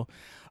show.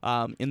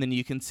 And then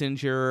you can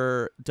send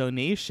your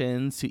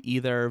donations to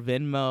either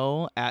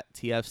Venmo at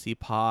TFC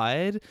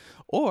Pod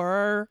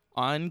or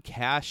on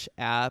Cash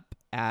App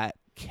at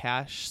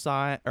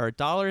 $sign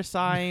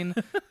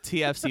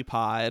TFC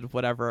Pod,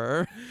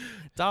 whatever.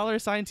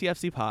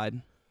 $TFC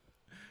Pod.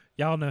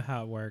 Y'all know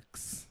how it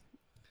works.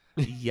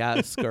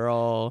 Yes,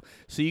 girl.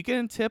 So you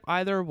can tip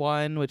either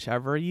one,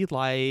 whichever you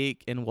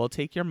like, and we'll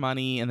take your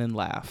money and then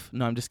laugh.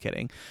 No, I'm just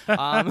kidding.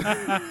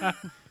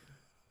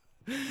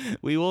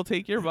 We will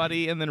take your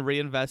money and then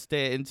reinvest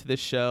it into the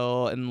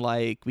show, and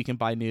like we can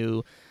buy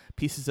new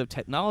pieces of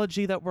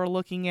technology that we're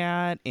looking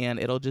at, and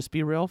it'll just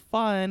be real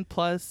fun.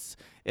 Plus,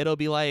 it'll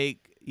be like,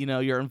 you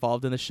know, you're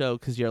involved in the show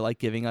because you're like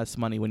giving us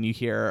money when you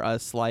hear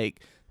us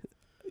like,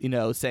 you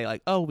know, say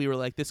like, oh, we were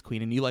like this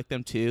queen and you like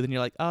them too. Then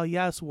you're like, oh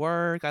yes,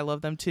 work, I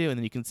love them too, and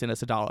then you can send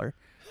us $1.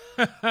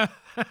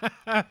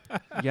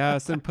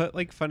 Yes, and put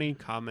like funny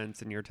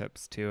comments in your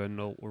tips too,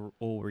 and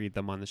we'll read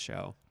them on the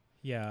show.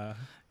 Yeah.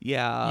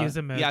 Yeah. Use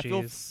emojis.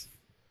 Yeah,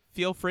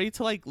 feel free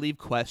to like leave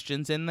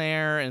questions in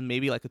there and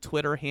maybe like a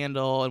Twitter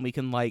handle, and we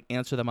can like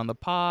answer them on the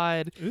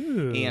pod.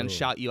 Ooh. And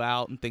shout you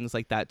out and things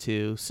like that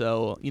too.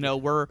 So, you know,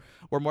 we're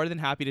more than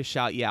happy to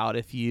shout you out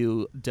if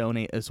you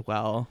donate as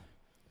well.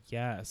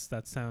 Yes,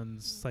 that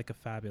sounds like a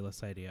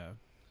fabulous idea.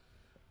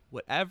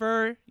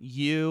 Whatever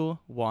you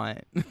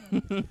want.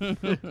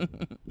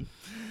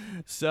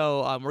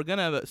 So we're going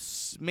to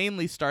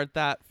mainly start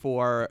that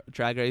for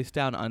Drag Race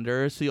Down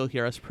Under, so you'll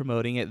hear us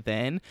promoting it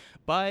then.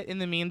 But in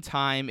the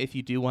meantime, if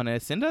you do want to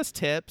send us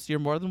tips, you're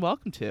more than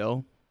welcome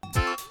to.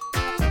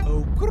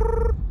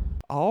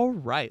 All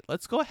right,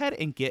 let's go ahead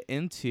and get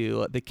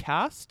into the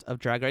cast of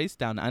Drag Race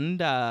Down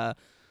Under.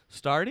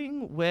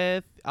 Starting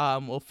with,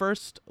 well,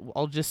 first,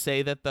 I'll just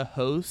say that the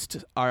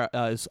host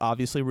is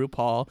obviously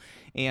RuPaul,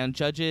 and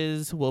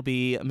judges will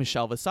be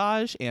Michelle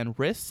Visage and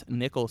Rhys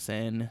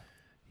Nicholson.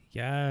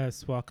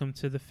 Yes, welcome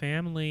to the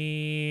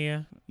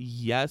family.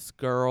 Yes,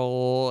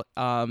 girl.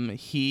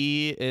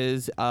 He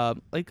is,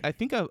 like, I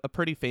think a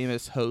pretty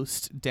famous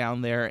host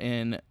down there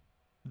in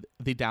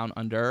the Down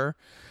Under.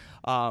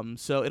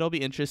 So it'll be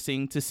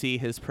interesting to see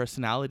his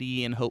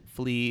personality, and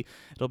hopefully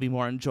it'll be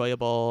more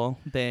enjoyable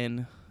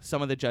than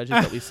some of the judges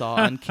that we saw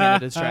on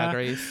Canada's Drag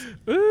Race.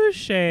 Ooh,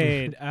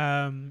 shade.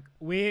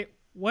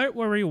 What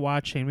were we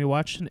watching? We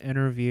watched an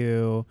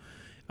interview.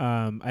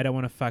 I don't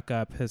want to fuck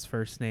up his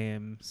first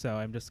name, so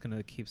I'm just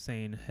gonna keep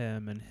saying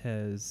him and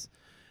his.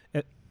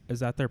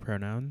 Is that their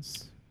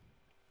pronouns?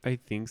 I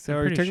think so. I'm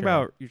Are you pretty talking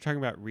sure. You're talking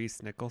about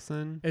Rhys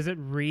Nicholson? Is it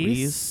Reese?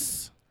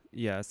 Reese,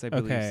 Yes, I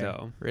believe Okay.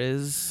 so.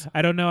 Riz.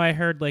 I don't know. I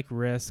heard like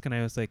Risk, and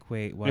I was like,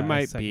 wait, what? It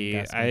might I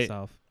second-guessed be.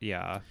 myself.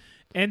 Yeah.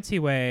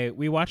 Anyway,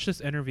 we watched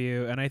this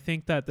interview, and I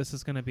think that this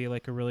is going to be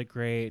like a really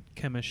great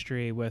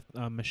chemistry with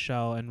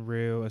Michelle and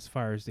Rue as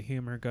far as the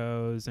humor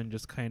goes, and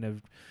just kind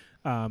of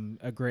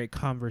a great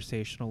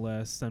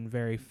conversationalist and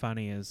very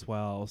funny as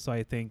well. So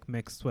I think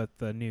mixed with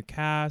the new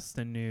cast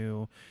and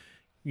new,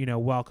 you know,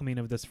 welcoming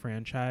of this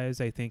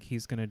franchise, I think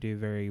he's going to do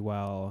very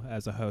well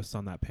as a host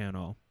on that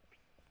panel.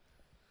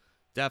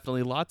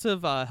 Definitely. Lots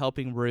of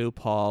helping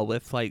RuPaul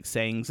with like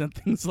sayings and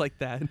things like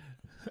that.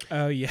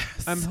 Oh,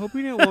 yes. I'm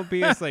hoping it won't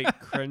be as like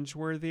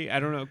cringeworthy. I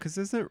don't know, because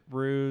isn't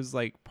Rue's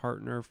like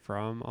partner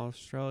from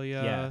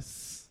Australia?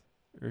 Yes.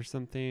 Or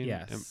something?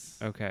 Yes.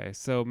 Okay,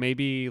 so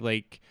maybe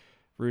like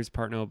Rue's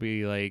partner will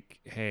be like,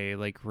 hey,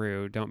 like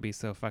Rue, don't be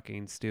so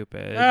fucking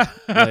stupid.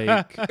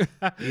 Like,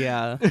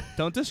 Yeah.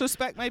 Don't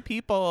disrespect my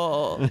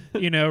people.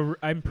 You know,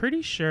 I'm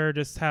pretty sure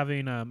just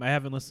having I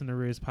haven't listened to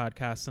Rue's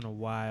podcast in a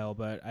while,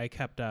 but I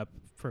kept up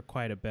for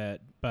quite a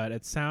bit. But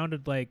it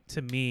sounded like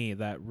to me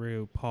that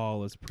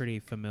RuPaul is pretty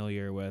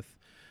familiar with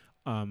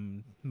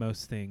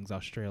most things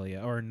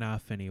Australia, or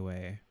enough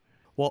anyway.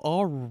 Well,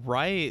 all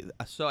right.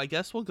 So I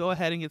guess we'll go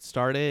ahead and get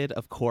started.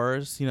 Of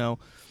course, you know,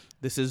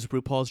 this is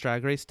RuPaul's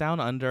Drag Race Down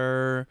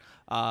Under.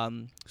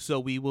 So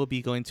we will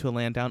be going to a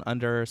land down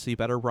under, so you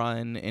better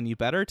run and you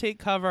better take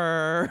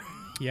cover.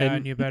 Yeah,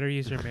 and you better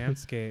use your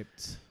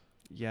Manscaped.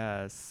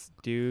 yes,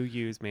 do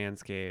use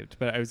Manscaped.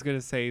 But I was going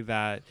to say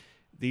that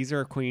these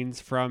are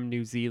queens from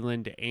New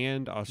Zealand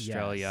and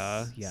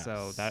Australia. Yes.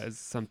 So that is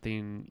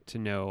something to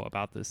know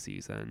about this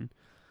season.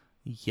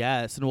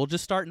 Yes, and we'll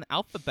just start in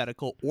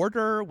alphabetical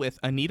order with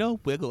Anita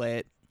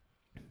Wiglet.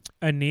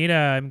 Anita,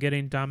 I'm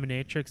getting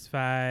dominatrix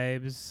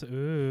vibes.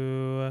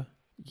 Ooh.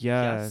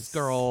 Yes.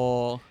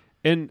 Girl.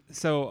 And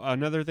so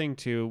another thing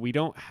too, we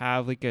don't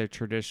have like a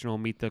traditional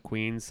Meet the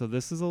Queens, so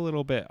this is a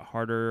little bit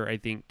harder, I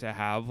think, to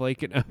have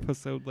like an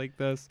episode like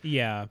this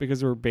Yeah.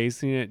 because we're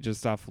basing it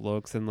just off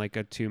looks and like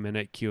a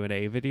 2-minute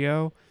Q&A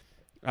video.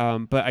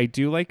 But I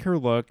do like her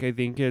look. I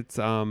think it's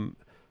fun.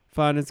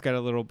 It's got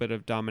a little bit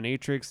of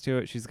dominatrix to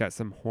it. She's got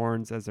some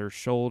horns as her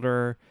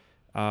shoulder.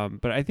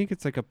 But I think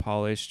it's like a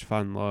polished,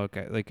 fun look.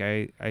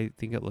 I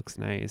think it looks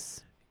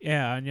nice.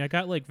 Yeah, and I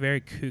got like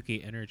very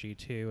kooky energy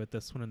too with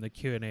this one in the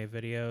Q&A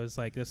videos.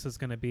 Like this is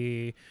going to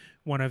be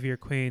one of your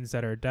queens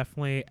that are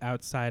definitely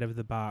outside of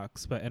the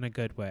box, but in a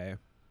good way.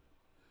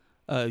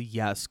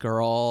 Yes,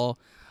 girl.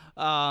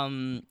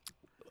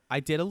 I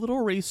did a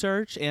little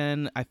research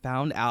and I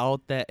found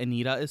out that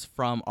Anita is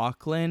from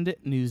Auckland,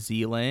 New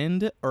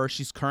Zealand, or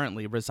she's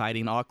currently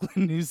residing in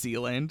Auckland, New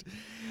Zealand.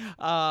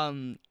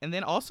 And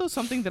then also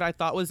something that I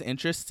thought was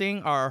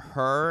interesting are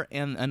her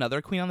and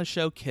another queen on the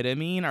show,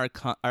 Ketamine,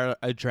 are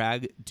a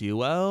drag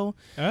duo.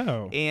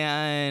 Oh.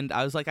 And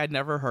I was like, I'd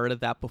never heard of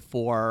that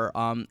before.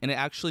 And it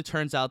actually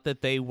turns out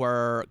that they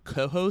were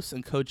co-hosts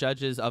and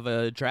co-judges of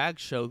a drag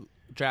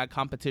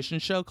competition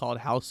show called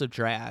House of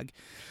Drag.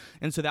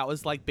 And so that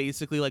was like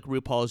basically like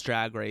RuPaul's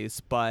Drag Race,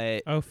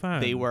 but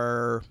fun. they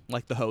were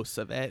like the hosts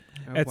of it.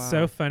 It's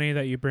so funny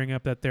that you bring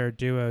up that they're a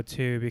duo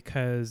too,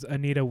 because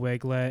Anita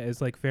Wiglet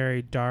is like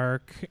very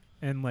dark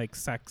and like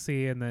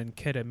sexy, and then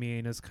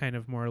Ketamine is kind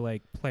of more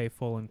like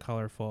playful and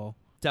colorful.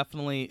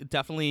 Definitely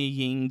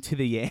yin to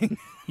the yang.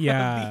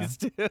 Yeah. These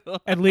two.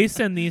 At least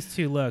in these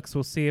two looks.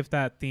 We'll see if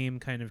that theme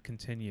kind of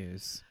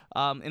continues.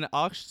 And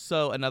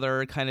also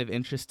another kind of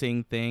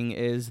interesting thing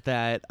is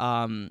that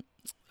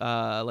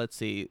let's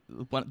see,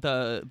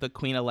 the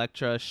Queen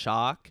Electra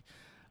Shock,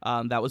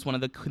 that was one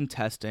of the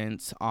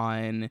contestants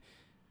on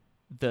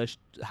the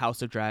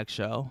House of Drag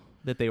show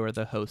that they were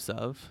the hosts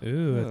of.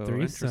 Ooh, a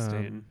threesome.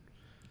 Interesting.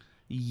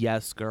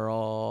 Yes,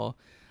 girl.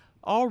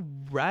 All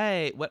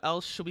right. What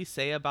else should we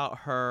say about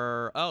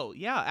her? Oh,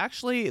 yeah.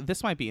 Actually,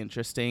 this might be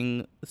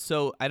interesting.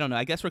 So, I don't know.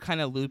 I guess we're kind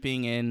of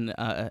looping in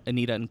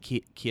Anita and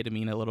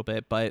Ketamine a little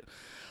bit. But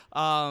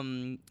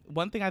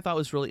one thing I thought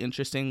was really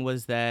interesting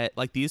was that,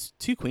 like, these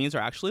two queens are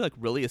actually, like,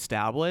 really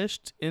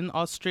established in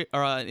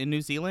in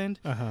New Zealand.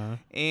 Uh-huh.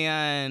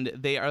 And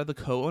they are the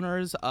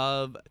co-owners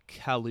of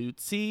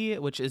Kalutsi,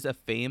 which is a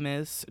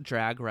famous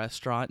drag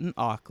restaurant in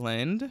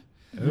Auckland.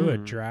 Ooh, a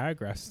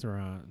drag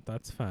restaurant.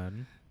 That's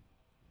fun.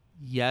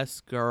 Yes,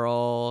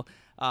 girl.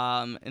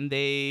 And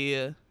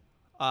they,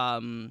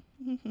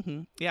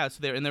 yeah.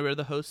 So they were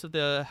the hosts of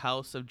the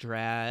House of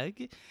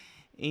Drag,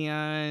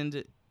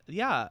 and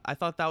yeah, I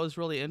thought that was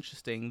really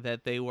interesting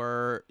that they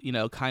were,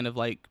 kind of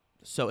like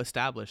so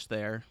established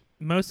there.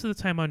 Most of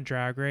the time on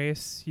Drag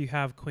Race, you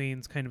have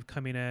queens kind of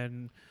coming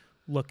in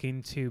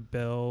looking to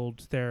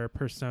build their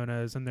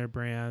personas and their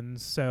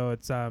brands. So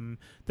it's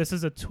this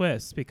is a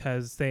twist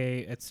because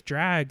it's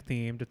drag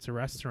themed, it's a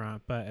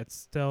restaurant, but it's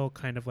still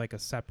kind of like a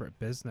separate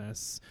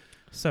business.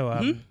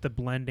 So the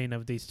blending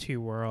of these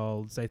two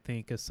worlds, I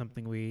think, is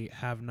something we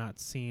have not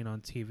seen on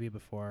TV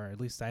before. At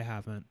least I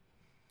haven't.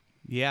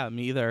 Yeah,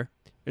 me either.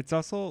 It's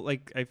also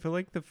like, I feel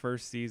like the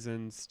first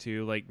seasons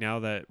too, like now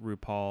that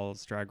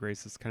RuPaul's Drag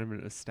Race is kind of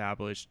an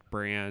established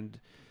brand,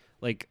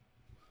 like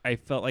I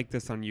felt like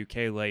this on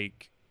UK,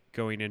 like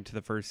going into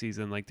the first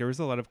season, like there was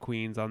a lot of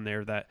queens on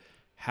there that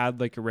had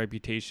like a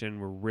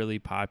reputation, were really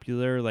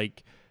popular,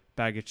 like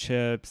Bag of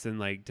Chips and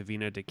like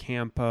Davina De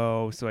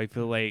Campo. So I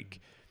feel like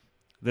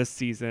this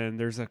season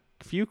there's a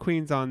few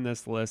queens on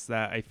this list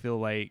that I feel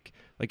like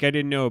I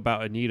didn't know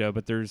about Anita,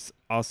 but there's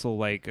also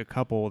like a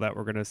couple that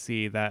we're going to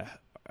see that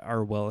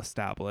are well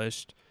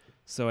established.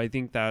 So I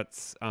think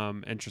that's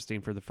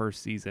interesting for the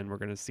first season. We're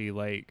going to see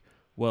like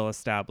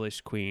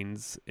well-established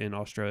queens in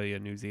Australia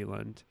and New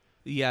Zealand.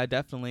 Yeah,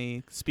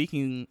 definitely.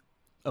 Speaking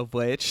of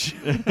which,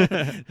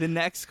 the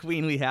next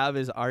queen we have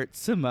is Art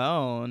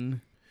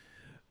Simone.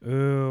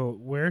 Ooh,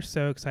 we're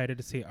so excited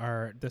to see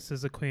Art. This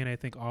is a queen I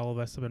think all of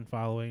us have been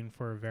following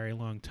for a very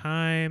long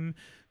time.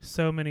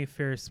 So many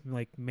fierce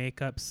like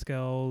makeup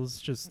skills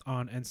just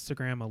on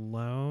Instagram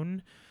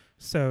alone.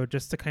 So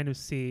just to kind of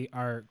see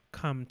Art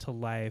come to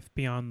life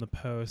beyond the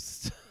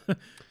post,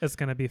 it's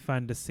going to be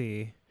fun to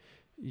see.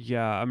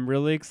 Yeah, I'm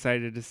really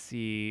excited to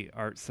see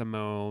Art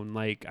Simone.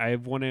 Like,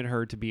 I've wanted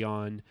her to be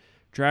on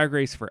Drag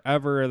Race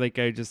forever. Like,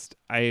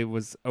 I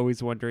was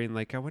always wondering,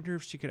 like, I wonder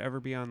if she could ever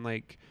be on,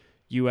 like,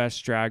 US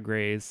Drag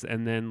Race.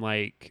 And then,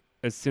 like,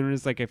 as soon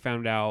as, like, I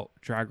found out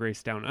Drag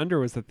Race Down Under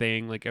was the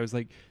thing, like, I was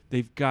like,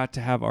 they've got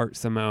to have Art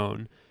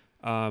Simone.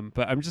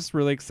 But I'm just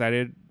really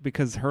excited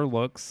because her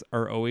looks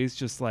are always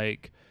just,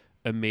 like,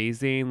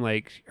 amazing.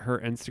 Like her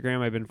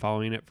Instagram, I've been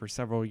following it for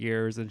several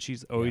years, and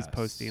she's always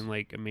posting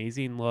like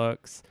amazing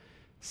looks.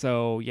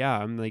 So yeah,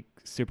 I'm like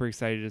super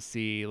excited to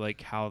see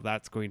like how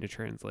that's going to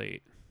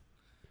translate.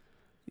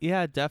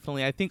 Yeah,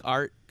 definitely. I think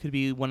Art could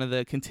be one of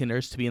the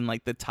contenders to be in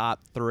like the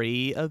top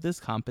 3 of this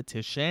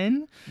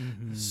competition.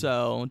 Mm-hmm.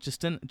 So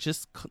just an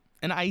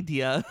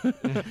idea.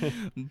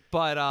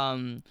 But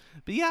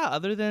yeah,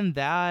 other than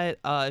that,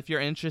 if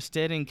you're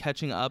interested in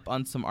catching up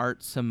on some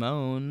Art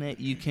Simone,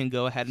 you can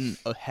go ahead and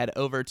head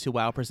over to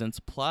WoW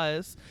Presents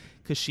Plus,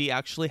 because she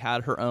actually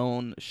had her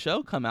own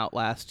show come out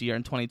last year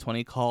in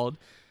 2020 called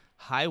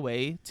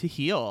Highway to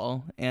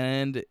Heal,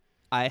 and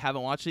I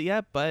haven't watched it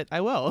yet, but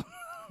I will.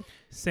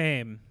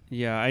 Same.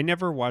 Yeah, I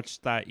never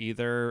watched that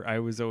either. It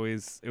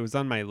was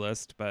on my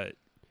list, but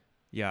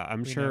yeah,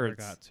 I'm sure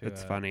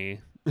it's funny.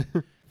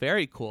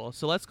 Very cool.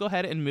 So let's go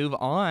ahead and move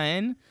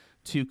on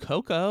to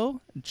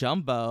Coco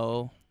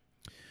Jumbo.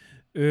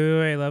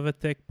 Ooh, I love a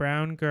thick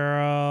brown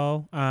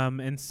girl.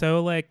 And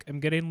so like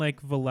I'm getting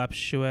like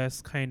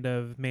voluptuous, kind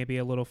of maybe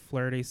a little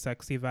flirty,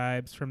 sexy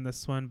vibes from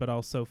this one, but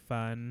also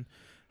fun,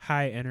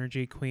 high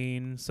energy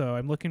queen. So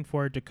I'm looking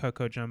forward to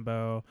Coco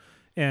Jumbo.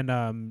 And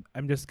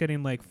I'm just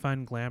getting like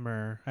fun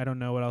glamour. I don't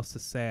know what else to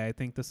say. I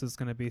think this is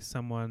going to be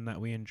someone that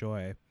we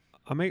enjoy.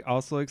 I'm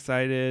also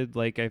excited.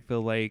 Like, I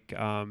feel like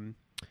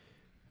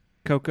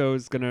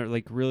Coco's gonna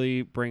like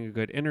really bring a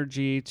good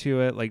energy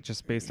to it, like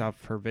just based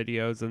off her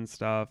videos and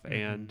stuff.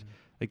 And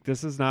like,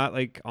 this is not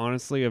like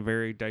honestly a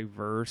very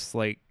diverse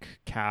like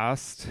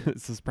cast.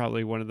 This is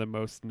probably one of the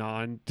most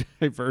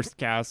non-diverse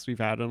casts we've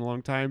had in a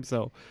long time.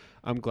 So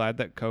I'm glad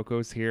that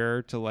Coco's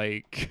here to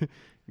like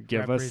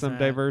give us some Represent.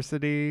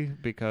 diversity,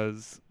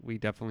 because we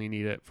definitely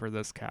need it for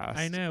this cast.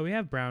 I know we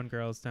have brown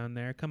girls down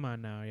there. Come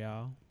on now,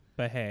 y'all.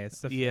 But hey,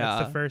 it's the Yeah.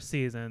 it's the first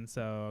season,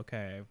 so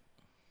okay.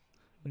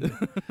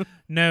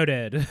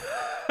 Noted.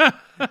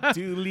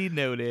 Duly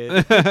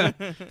noted.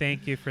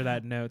 Thank you for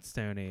that note,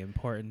 Stoney.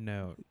 Important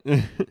note.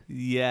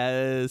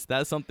 Yes,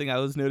 that's something I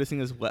was noticing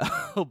as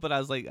well. But I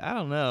was like, I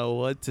don't know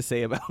what to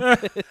say about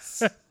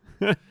this.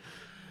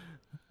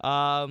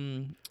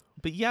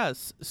 But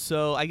yes,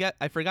 so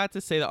I forgot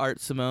to say that Art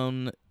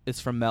Simone is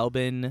from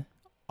Melbourne,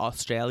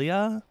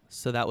 Australia.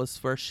 So that was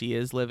where she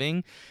is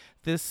living.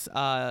 This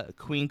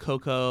Queen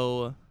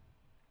Coco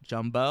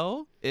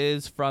Jumbo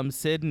is from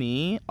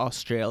Sydney,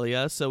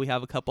 Australia. So we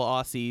have a couple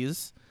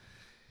Aussies.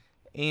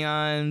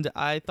 And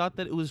I thought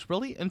that it was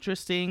really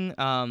interesting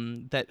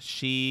that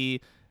she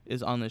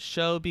is on the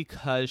show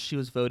because she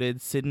was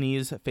voted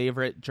Sydney's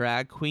favorite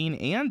drag queen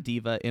and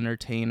diva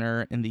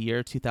entertainer in the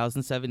year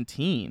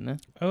 2017.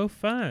 Oh,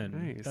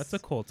 fun. Nice. That's a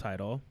cool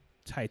title.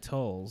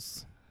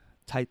 Titles.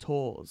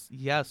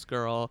 Yes,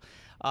 girl.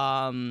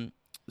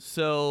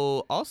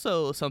 So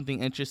also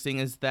something interesting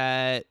is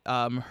that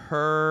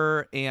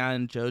her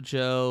and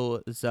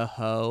JoJo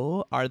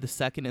Zaho are the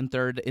second and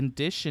third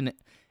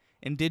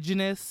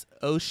indigenous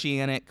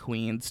oceanic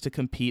queens to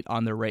compete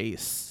on the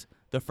race.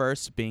 The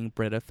first being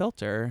Brita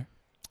Filter.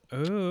 Oh,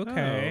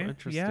 okay. Oh,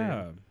 interesting.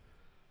 Yeah.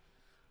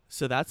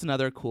 So that's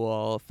another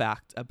cool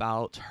fact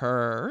about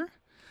her.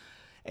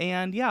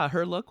 And yeah,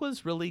 her look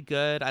was really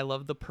good. I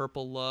love the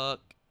purple look.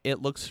 It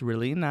looks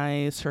really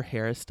nice. Her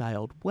hair is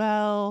styled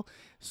well.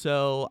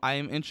 So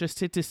I'm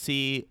interested to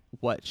see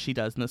what she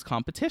does in this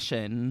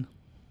competition.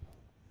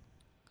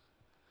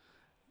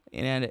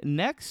 And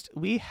next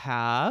we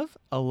have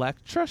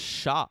Electra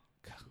Shock.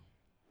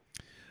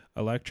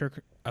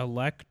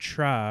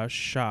 Electra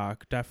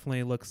Shock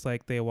definitely looks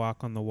like they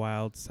walk on the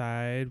wild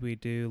side. We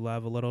do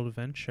love a little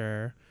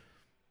adventure.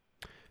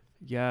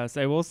 Yes,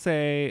 I will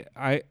say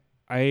I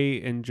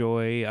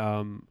enjoy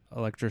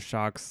Electra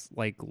Shock's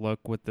like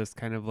look with this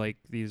kind of like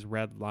these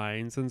red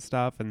lines and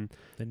stuff, and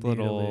The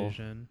little- nude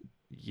illusion.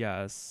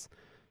 yes.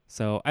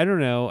 So I don't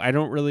know.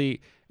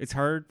 It's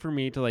hard for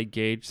me to like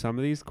gauge some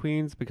of these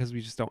queens because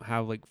we just don't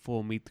have like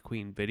full Meet the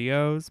Queen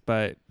videos,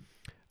 but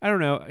I don't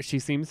know. She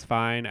seems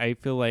fine. I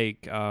feel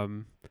like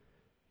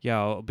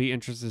I'll be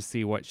interested to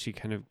see what she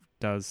kind of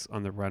does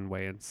on the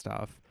runway and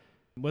stuff.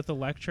 With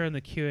Electra and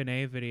the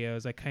Q&A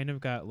videos, I kind of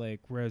got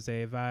like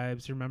Rosé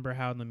vibes. Remember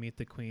how in the Meet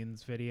the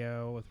Queens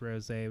video with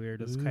Rosé, we were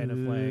just kind of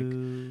like,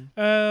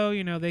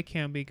 oh, they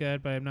can be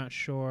good, but I'm not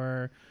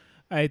sure.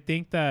 I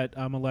think that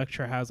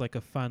Electra has like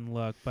a fun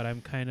look, but I'm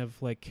kind of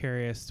like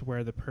curious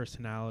where the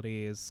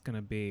personality is going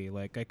to be.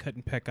 Like, I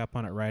couldn't pick up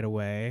on it right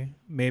away.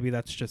 Maybe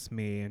that's just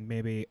me, and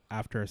maybe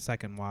after a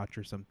second watch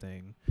or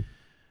something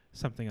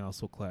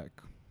else will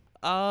click.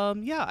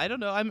 Yeah, I don't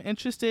know. I'm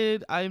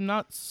interested. I'm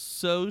not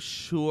so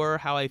sure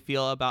how I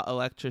feel about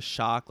Electra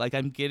Shock. Like,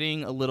 I'm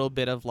getting a little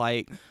bit of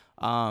like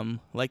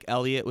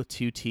Elliot with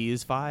two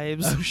T's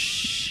vibes. Oh,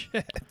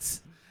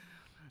 shit.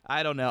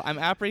 I don't know. I'm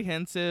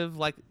apprehensive.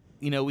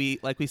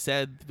 We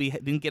said, we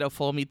didn't get a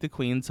full Meet the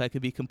Queen, so I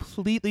could be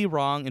completely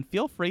wrong. And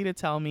feel free to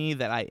tell me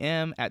that I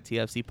am at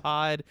TFC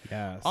Pod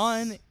Yes.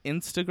 on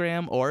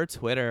Instagram or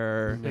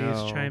Twitter.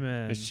 Please chime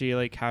in. Is she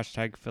like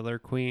hashtag filler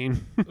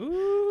queen?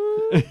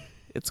 Ooh.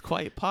 It's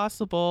quite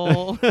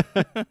possible.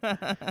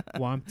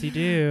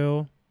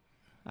 Whompty-doo.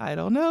 I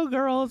don't know,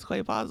 girl. It's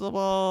quite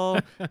possible.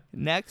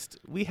 Next,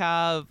 we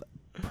have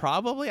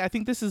I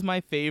think this is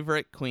my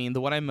favorite queen,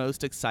 the one I'm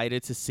most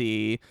excited to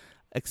see,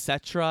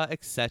 etc.,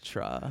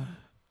 etc.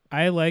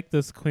 I like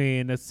this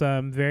queen. It's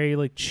very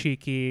like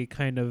cheeky,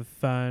 kind of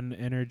fun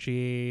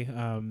energy,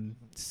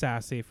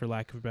 sassy for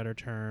lack of a better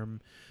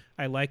term.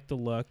 I like the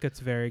look. It's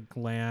very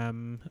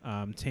glam.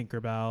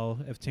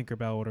 Tinkerbell. If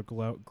Tinkerbell were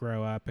to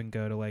grow up and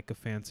go to like a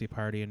fancy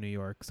party in New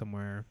York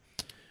somewhere,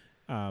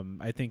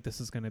 I think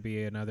this is going to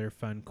be another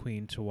fun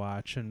queen to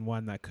watch and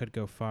one that could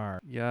go far.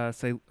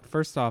 Yes.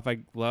 First off,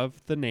 I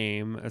love the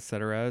name,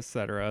 etc.,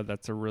 etc.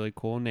 That's a really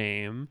cool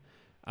name.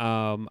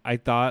 I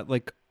thought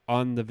like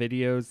on the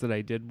videos that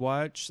I did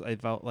watch, I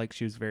felt like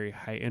she was very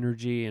high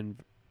energy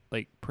and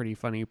like pretty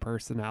funny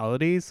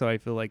personality. So I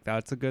feel like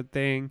that's a good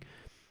thing.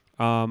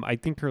 I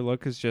think her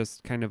look is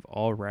just kind of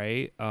all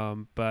right.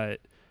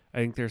 But I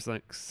think there's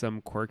like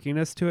some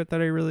quirkiness to it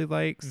that I really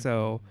like. Mm-hmm.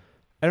 So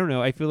I don't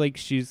know. I feel like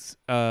she's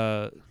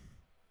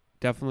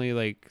definitely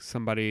like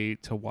somebody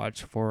to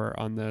watch for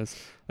on this.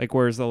 Like,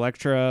 whereas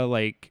Electra,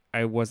 like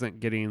I wasn't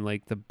getting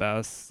like the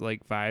best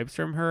like vibes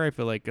from her. I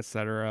feel like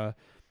etc.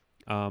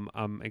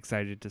 I'm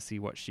excited to see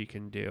what she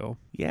can do.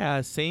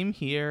 Yeah, same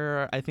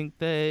here. I think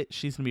that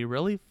she's going to be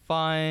really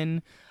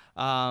fun.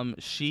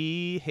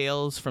 She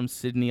hails from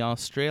Sydney,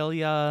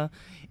 Australia,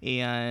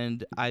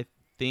 and I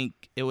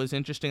think it was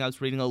interesting. I was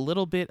reading a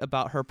little bit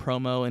about her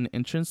promo and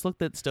entrance look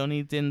that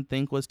Stoney didn't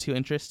think was too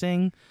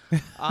interesting.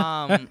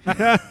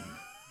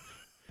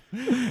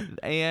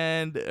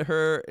 And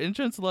her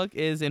entrance look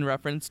is in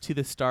reference to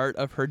the start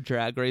of her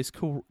drag race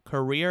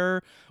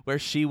career, where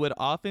she would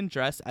often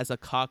dress as a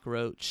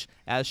cockroach,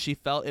 as she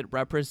felt it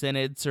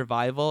represented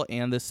survival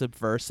and the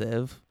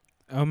subversive.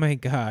 Oh my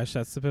gosh,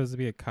 that's supposed to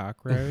be a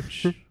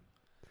cockroach.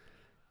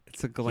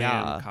 It's a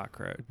glam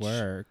cockroach.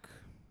 Work.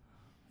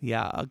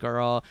 Yeah,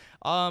 girl.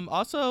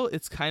 Also,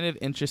 it's kind of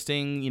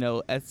interesting,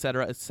 et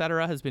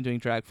cetera, has been doing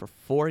drag for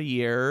 4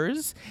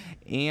 years,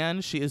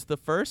 and she is the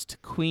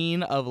first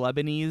queen of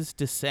Lebanese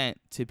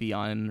descent to be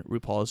on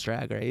RuPaul's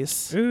Drag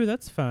Race. Ooh,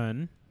 that's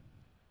fun.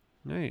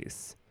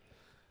 Nice.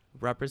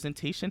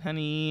 Representation,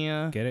 honey.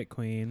 Get it,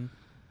 queen.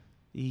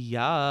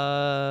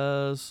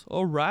 Yes.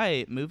 All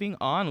right, moving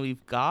on,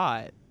 we've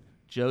got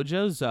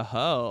JoJo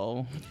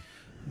Zaho.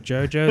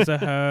 JoJo's a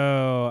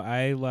hoe.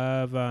 I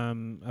love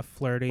a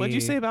flirty. What'd you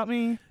say about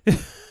me?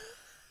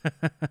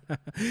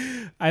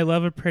 I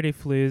love a pretty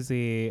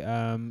floozy.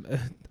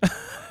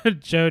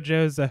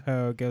 JoJo's a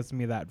hoe gives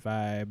me that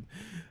vibe.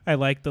 I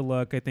like the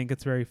look. I think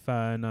it's very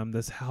fun.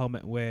 This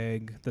helmet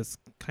wig. This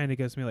kind of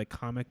gives me like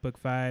comic book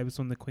vibes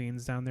when the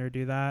queens down there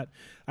do that.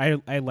 I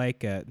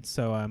like it.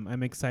 So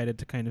I'm excited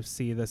to kind of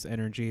see this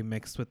energy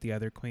mixed with the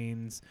other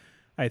queens.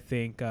 I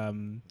think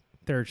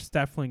there's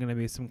definitely going to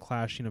be some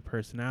clashing of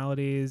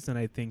personalities, and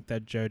I think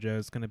that JoJo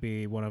is going to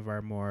be one of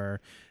our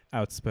more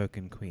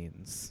outspoken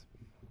queens.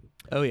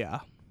 Oh yeah.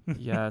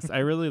 Yes, I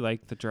really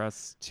like the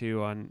dress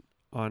too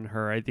on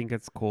her. I think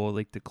it's cool,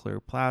 like the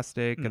clear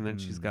plastic, and then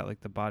she's got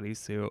like the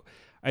bodysuit.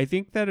 I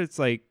think that it's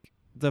like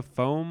the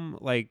foam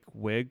like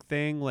wig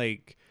thing,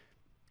 like,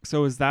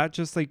 so is that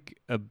just like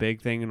a big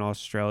thing in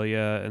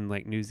Australia and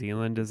like New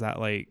Zealand? Is that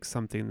like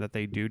something that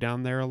they do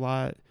down there a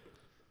lot?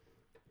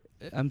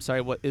 I'm sorry,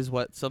 what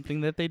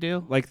something that they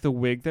do? Like the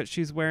wig that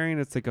she's wearing,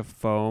 it's like a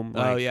foam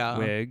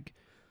wig.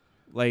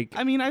 Like,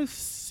 I mean, I've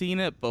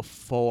seen it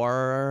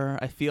before.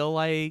 I feel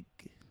like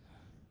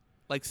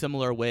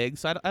similar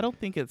wigs. I don't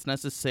think it's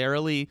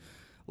necessarily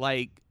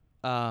like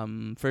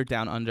for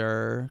down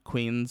under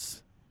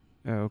queens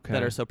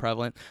that are so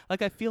prevalent.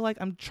 Like, I feel like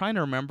I'm trying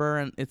to remember,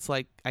 and it's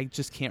like I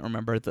just can't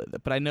remember.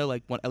 But I know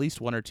like at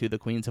least one or two of the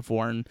queens have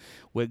worn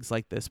wigs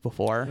like this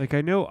before. Like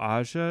I know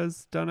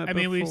Aja's done it. I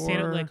mean, we've seen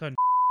it like on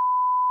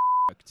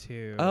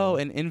too. Oh,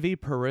 and Envy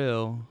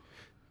Peru.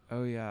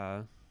 Oh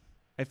yeah.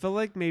 I feel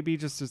like maybe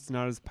just it's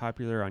not as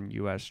popular on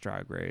US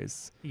Drag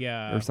Race.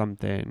 Yeah. Or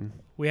something.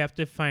 We have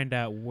to find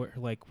out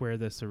where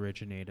this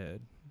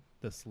originated,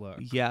 this look.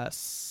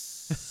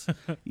 Yes.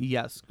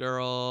 Yes,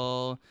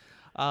 girl.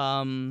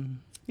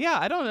 Yeah,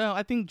 I don't know.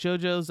 I think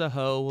JoJo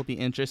Zaho will be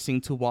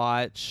interesting to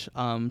watch.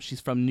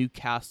 She's from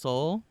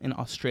Newcastle in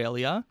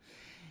Australia.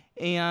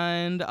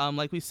 And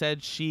like we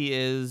said, she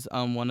is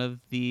one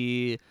of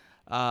the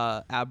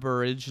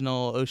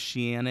Aboriginal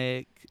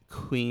Oceanic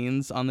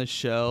queens on the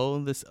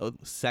show, this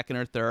second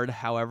or third,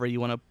 however you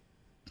want to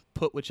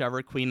put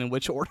whichever queen in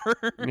which order.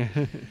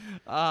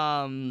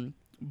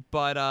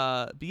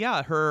 But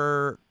yeah,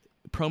 her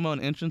promo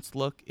and entrance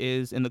look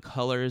is in the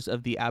colors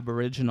of the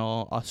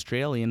Aboriginal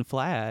Australian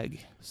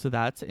flag, so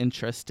that's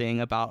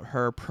interesting about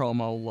her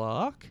promo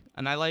look.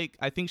 And I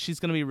think she's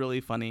gonna be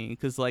really funny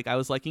because like I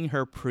was liking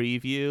her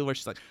preview where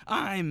she's like,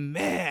 "I'm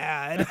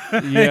mad."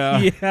 Yeah.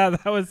 Yeah,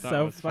 that was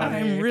so funny.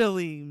 I'm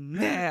really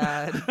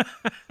mad.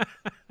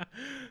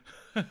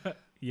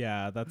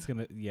 Yeah,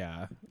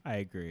 I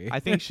agree. I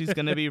think she's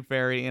going to be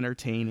very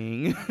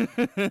entertaining.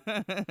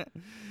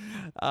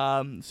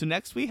 So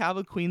next we have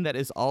a queen that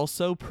is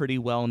also pretty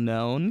well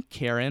known,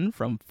 Karen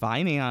from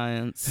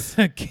Finance.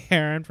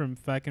 Karen from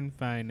fucking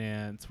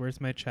Finance.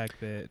 Where's my check,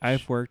 bitch?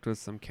 I've worked with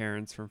some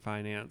Karens from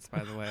Finance,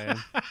 by the way.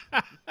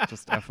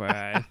 Just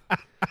FYI.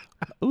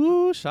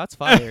 Ooh, shots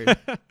fired.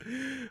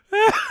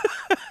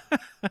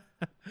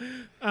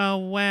 Oh,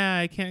 wow.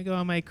 I can't go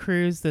on my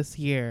cruise this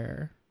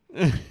year.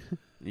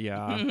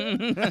 Yeah.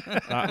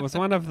 That was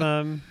one of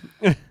them.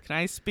 Can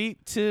I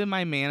speak to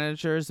my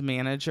manager's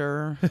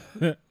manager?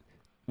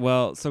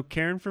 Well, so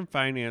Karen from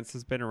Finance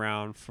has been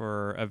around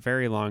for a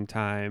very long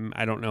time.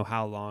 I don't know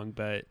how long,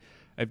 but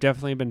I've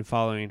definitely been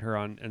following her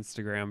on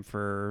Instagram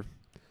for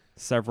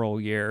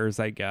several years,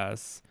 I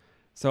guess.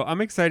 So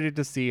I'm excited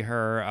to see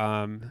her.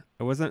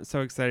 I wasn't so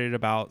excited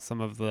about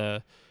some of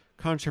the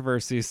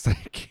controversies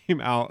that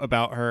came out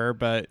about her,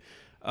 but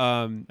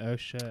oh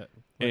shit.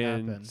 What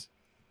happened?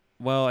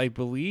 Well, I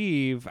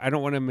believe, I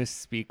don't want to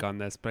misspeak on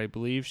this, but I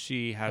believe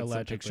she had Allegedly.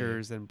 some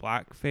pictures in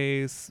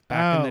blackface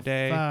back in the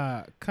day.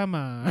 Fuck. Come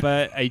on.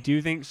 But I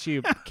do think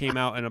she came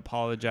out and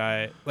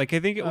apologized. Like, I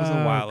think it was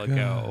a while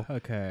ago.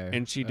 Okay.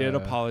 And she did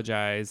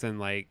apologize and,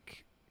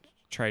 like,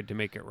 tried to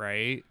make it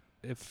right.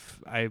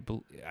 If I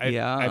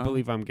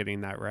believe I'm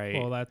getting that right.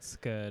 Well, that's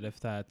good if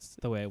that's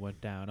the way it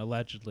went down.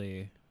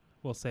 Allegedly.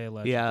 We'll say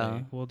allegedly.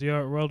 Yeah. We'll do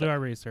our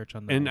research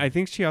on that. And I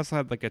think she also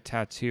had like a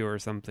tattoo or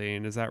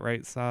something. Is that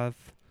right,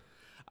 Seth?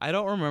 I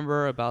don't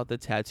remember about the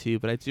tattoo,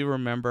 but I do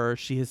remember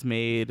she has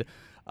made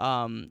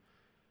some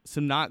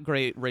not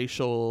great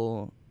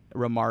racial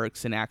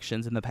remarks and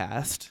actions in the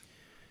past.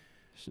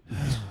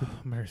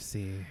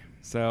 Mercy.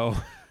 So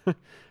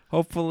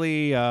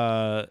hopefully,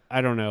 I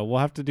don't know. We'll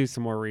have to do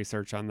some more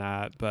research on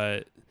that.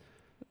 But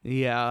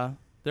Yeah.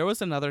 There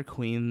was another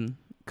queen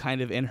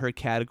kind of in her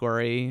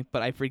category,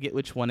 but I forget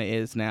which one it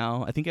is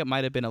now. I think it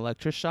might have been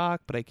Electroshock,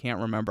 but I can't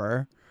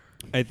remember.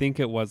 I think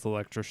it was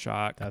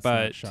Electroshock. That's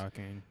but not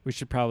shocking. we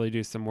should probably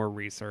do some more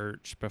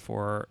research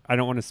before. I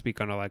don't want to speak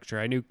on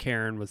Electra. I knew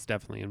Karen was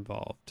definitely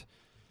involved.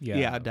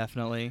 Yeah,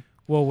 definitely.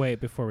 We'll wait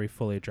before we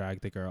fully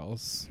drag the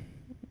girls.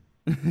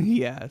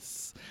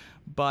 Yes.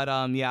 But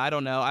yeah, I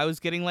don't know. I was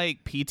getting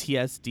like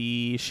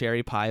PTSD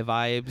Sherry Pie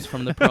vibes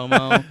from the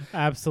promo.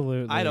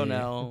 Absolutely. I don't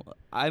know.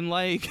 I'm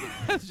like,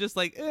 it's just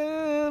like,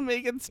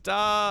 make it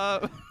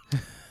stop.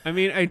 I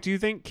mean, I do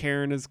think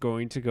Karen is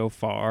going to go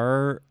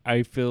far.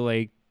 I feel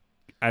like,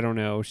 I don't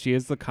know. She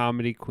is the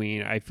comedy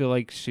queen. I feel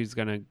like she's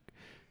gonna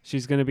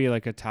be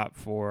like a top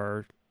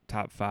 4,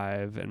 top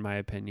 5 in my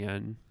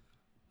opinion.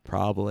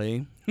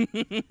 Probably.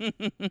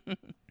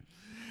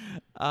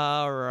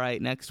 All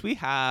right. Next we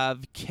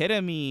have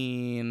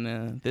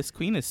Ketamine. This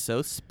queen is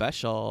so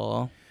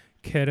special.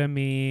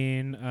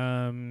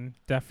 Ketamine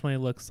definitely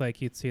looks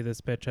like you'd see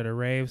this bitch at a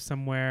rave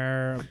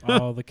somewhere.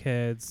 All the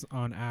kids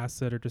on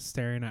acid are just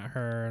staring at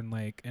her and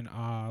like in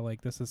awe,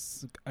 like this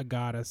is a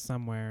goddess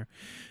somewhere.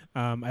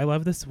 I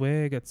love this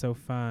wig. It's so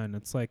fun.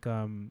 It's like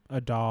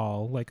a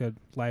doll, like a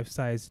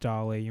life-size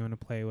dolly you want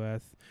to play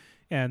with.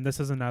 And this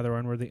is another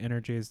one where the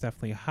energy is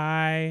definitely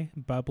high,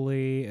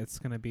 bubbly. It's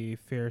going to be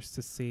fierce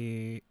to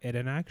see it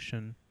in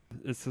action.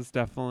 This is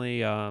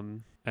definitely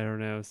I don't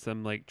know,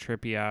 some like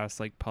trippy ass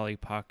like Polly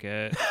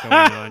Pocket going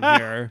on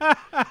here.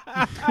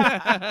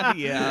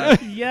 Yeah.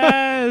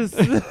 Yes.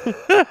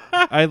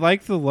 I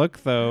like the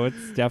look though.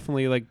 It's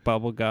definitely like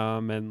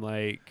bubblegum and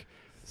like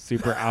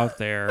super out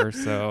there.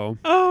 So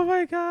Oh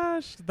my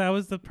gosh. That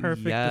was the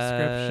perfect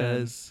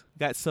description.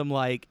 Got some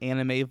like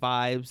anime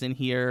vibes in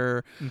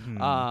here.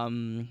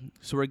 Mhm.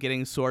 So we're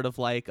getting sort of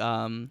like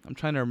I'm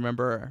trying to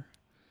remember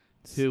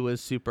who was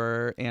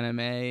super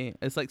anime.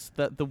 It's like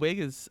the wig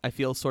is, I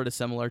feel, sort of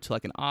similar to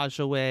like an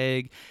Aja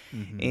wig,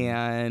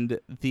 and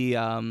the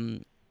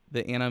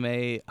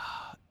anime.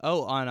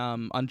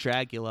 On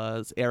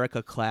Dragula's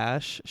Erica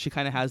Clash, she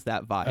kind of has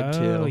that vibe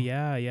too. Oh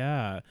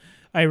yeah.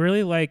 I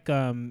really like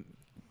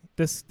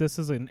this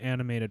is an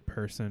animated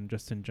person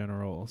just in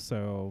general.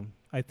 So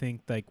I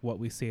think like what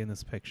we see in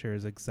this picture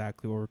is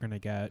exactly what we're gonna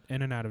get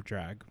in and out of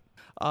drag.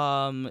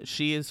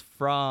 She is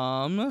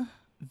from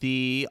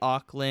the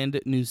Auckland,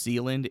 New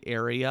Zealand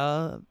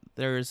area.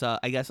 There's I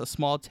guess a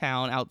small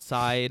town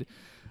outside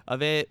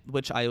of it,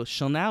 which I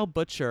shall now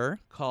butcher,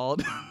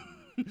 called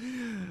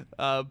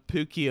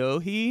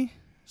Pukiohi,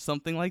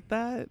 something like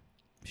that.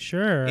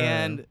 Sure.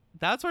 And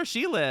that's where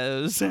she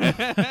lives.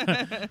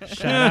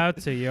 Shout out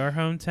to your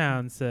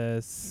hometown,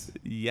 sis.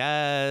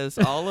 Yes,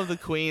 all of the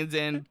queens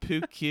in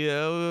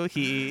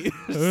Pukiohi.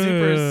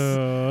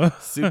 Ooh.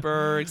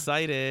 super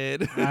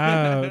excited.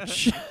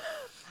 Ouch.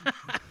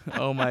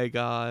 Oh my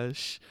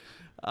gosh.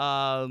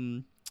 So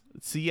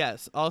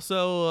yes,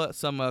 also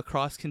some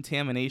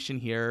cross-contamination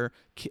here.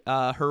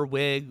 Her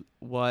wig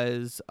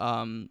was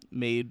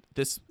made,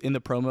 this in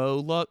the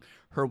promo look,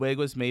 her wig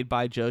was made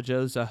by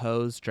JoJo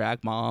Zaho's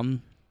drag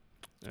mom.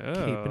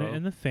 Keeping it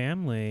in the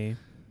family.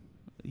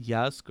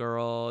 Yes,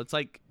 girl. It's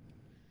like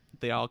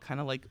they all kind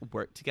of like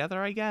work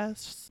together, I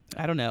guess.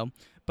 I don't know.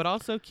 But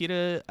also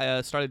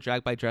Kita started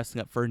drag by dressing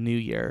up for New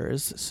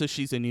Year's. So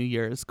she's a New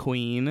Year's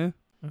queen.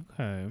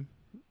 Okay.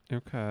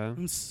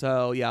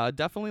 So yeah,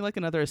 definitely like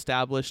another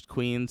established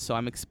queen. So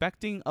I'm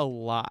expecting a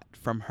lot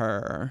from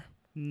her.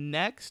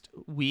 Next,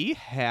 we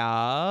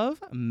have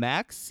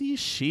Maxi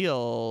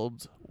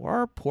Shield,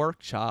 or Pork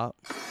Chop.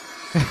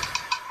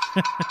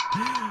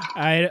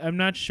 I'm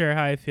not sure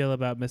how I feel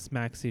about Miss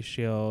Maxi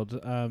Shield.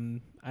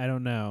 I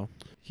don't know.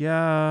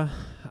 Yeah,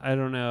 I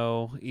don't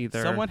know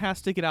either. Someone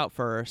has to get out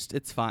first.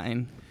 It's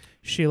fine.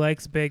 She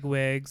likes big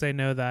wigs. I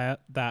know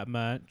that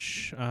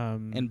much.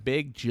 And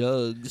big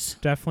jugs.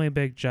 Definitely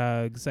big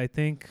jugs. I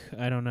think,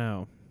 I don't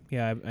know.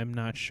 Yeah, I'm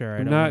not sure. I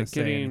I'm don't not want to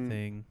say getting-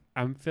 anything.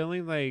 I'm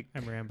feeling like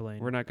I'm rambling.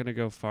 we're not going to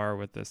go far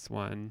with this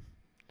one.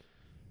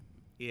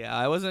 Yeah,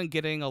 I wasn't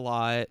getting a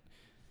lot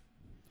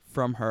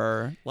from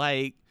her.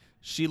 Like,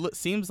 she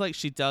seems like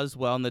she does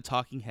well in the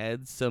Talking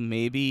Heads, so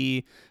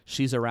maybe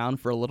she's around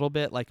for a little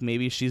bit. Like,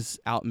 maybe she's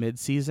out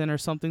mid-season or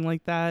something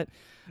like that.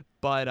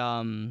 But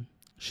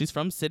she's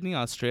from Sydney,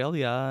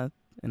 Australia,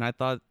 and I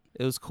thought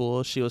it was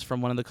cool. She was from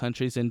one of the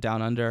countries in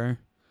Down Under.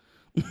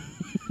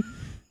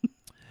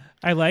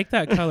 I like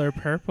that color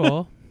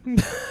purple.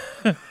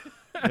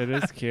 It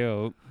is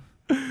cute.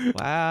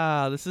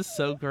 Wow, this is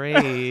so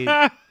great.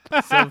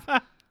 So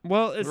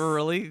Well, We're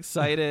really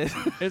excited.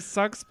 it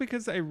sucks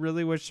because I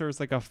really wish there was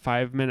like a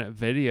 5-minute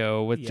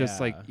video with just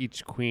like Yeah.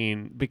 each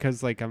queen,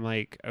 because like I'm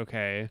like,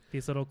 okay,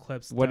 These little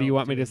clips. what do you don't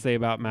want me to do- say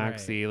about right.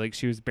 Maxi? Like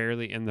she was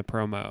barely in the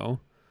promo.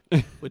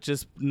 Which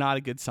is not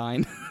a good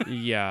sign.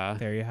 Yeah.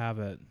 There you have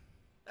it.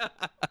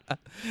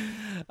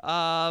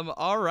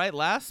 All right,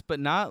 last but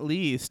not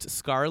least,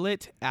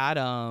 Scarlett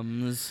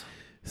Adams.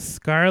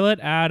 Scarlett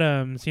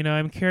Adams.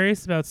 I'm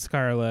curious about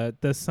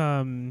Scarlett. This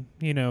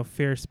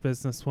fierce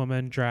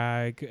businesswoman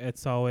drag.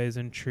 It's always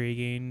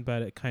intriguing,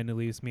 but it kind of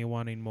leaves me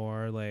wanting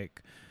more.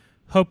 Like,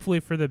 hopefully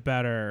for the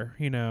better.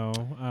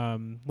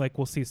 Like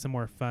we'll see some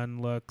more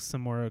fun looks,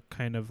 some more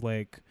kind of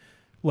like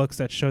looks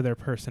that show their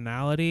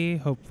personality.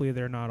 Hopefully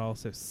they're not all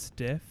so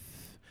stiff.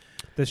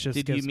 This just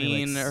Did you gives me,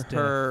 mean like, stiff.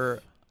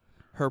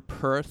 her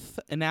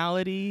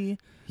Perth-anality?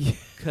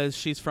 Because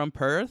she's from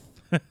Perth?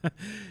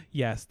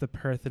 Yes, the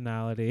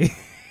personality.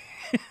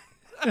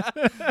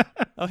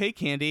 Oh, hey,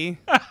 Candy.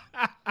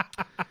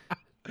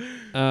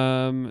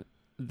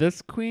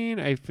 This queen,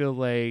 I feel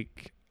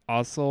like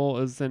also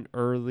is an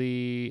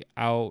early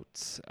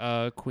out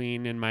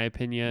queen in my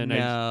opinion.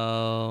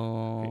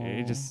 No.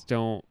 I just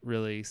don't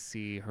really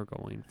see her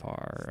going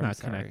far. It's I'm not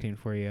sorry. connecting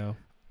for you.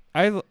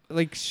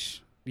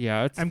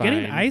 Yeah, it's I'm fine.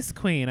 getting Ice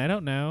Queen. I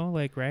don't know,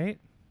 like, right?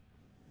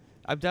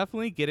 I'm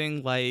definitely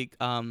getting like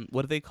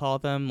what do they call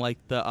them? Like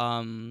the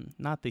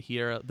not the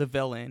hero, the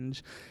villain.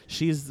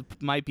 She's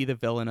might be the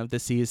villain of the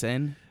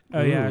season.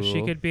 Oh yeah, she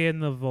Ooh. could be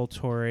in the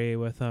Volturi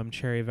with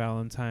Cherry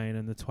Valentine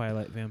and the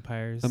Twilight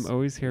Vampires. I'm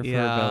always here for a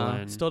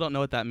villain. Still don't know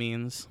what that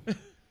means.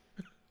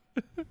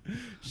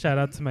 Shout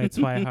out to my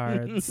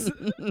Twihards.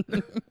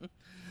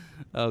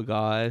 Oh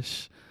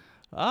gosh.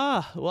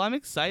 Well, I'm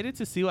excited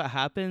to see what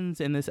happens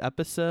in this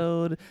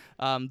episode.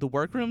 The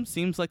workroom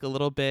seems like a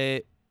little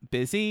bit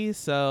busy,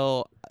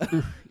 so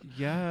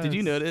Yeah. did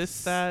you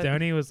notice that?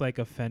 Stoney was like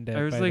offended.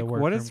 I was by like, the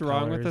what is workroom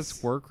wrong with colors.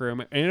 this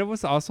workroom? And it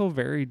was also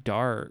very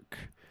dark.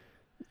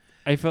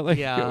 I felt like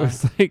Yeah. it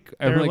was like,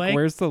 I'm They're like, like-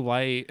 where's the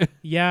light?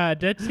 Yeah, it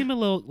did seem a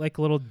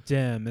little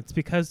dim. It's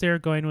because they're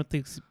going with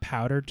these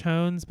powder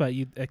tones, but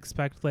you'd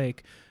expect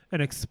like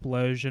an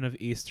explosion of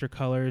Easter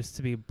colors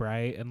to be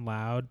bright and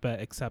loud, but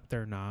except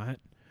they're not.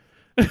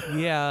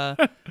 Yeah.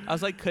 I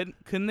was like,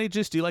 couldn't they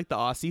just do like the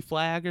Aussie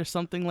flag or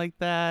something like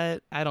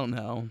that? I don't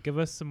know. Give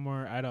us some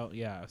more.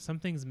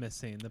 Something's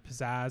missing. The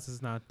pizzazz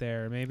is not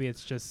there. Maybe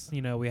it's just,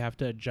 we have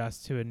to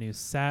adjust to a new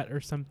set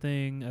or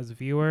something as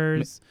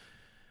viewers.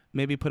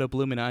 Maybe put a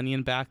bloomin'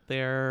 onion back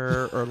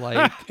there or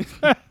like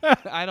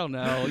I don't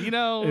know. Ooh, and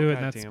God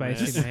that damn it.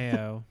 spicy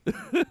mayo.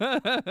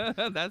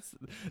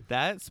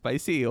 that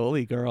spicy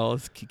aioli, girl,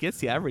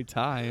 gets you every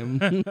time.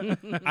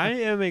 I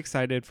am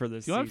excited for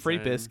this You want free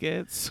season.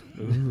 biscuits?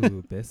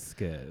 Ooh,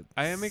 biscuits.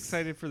 I am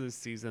excited for this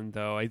season,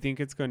 though. I think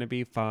it's going to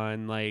be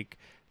fun. Like,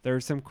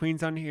 there's some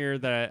queens on here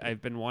that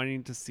I've been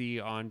wanting to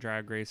see on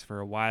Drag Race for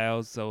a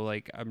while. So,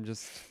 like,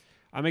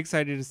 I'm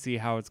excited to see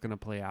how it's going to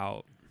play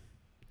out.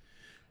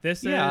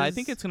 I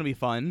think it's gonna be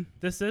fun.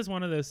 This is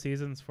one of those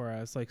seasons for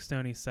us, like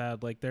Stoney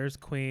said. Like, there's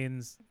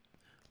queens,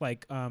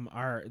 like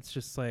art. It's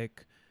just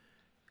like,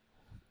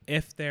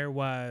 if there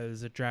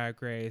was a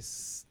Drag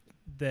Race,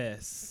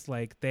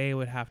 like they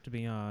would have to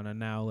be on, and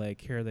now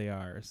like here they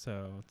are.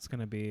 So it's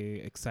gonna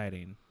be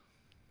exciting.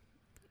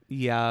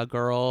 Yeah,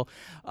 girl.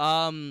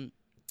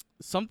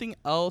 Something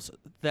else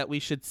that we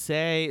should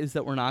say is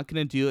that we're not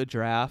gonna do a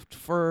draft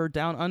for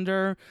Down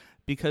Under.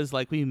 Because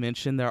like we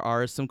mentioned, there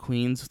are some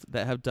queens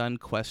that have done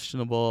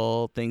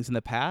questionable things in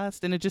the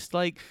past, and it just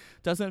like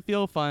doesn't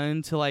feel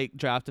fun to like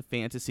draft a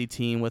fantasy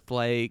team with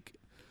like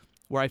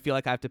where I feel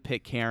like I have to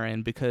pick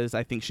Karen because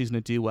I think she's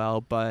gonna do well,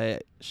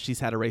 but she's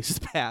had a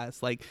racist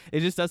past. Like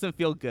it just doesn't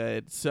feel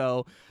good.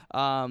 So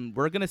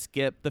we're gonna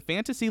skip the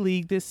fantasy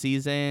league this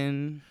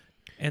season.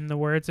 In the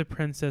words of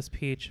Princess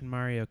Peach in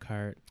Mario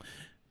Kart,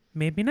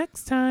 maybe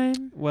next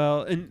time.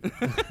 Well, and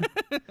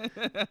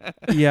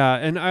yeah,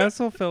 and I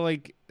also feel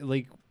like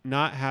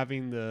not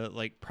having the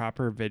like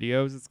proper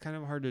videos, it's kind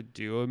of hard to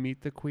do a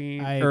Meet the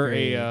Queen I or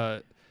agree.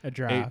 a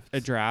draft.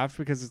 a draft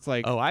because it's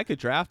like, Oh, I could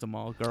draft them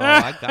all, girl.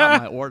 I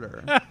got my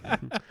order.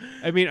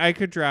 I mean, I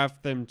could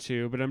draft them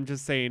too, but I'm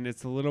just saying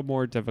it's a little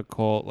more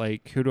difficult.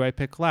 Like, who do I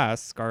pick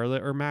last,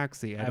 Scarlett or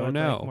Maxi? I don't would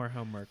know. like more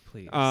homework,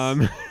 please.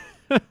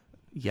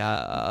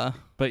 Yeah.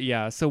 But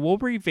yeah, so we'll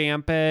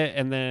revamp it,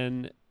 and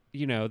then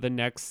the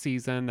next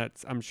season,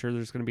 I'm sure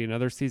there's going to be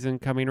another season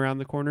coming around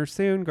the corner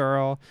soon,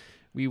 girl.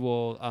 We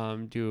will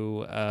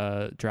do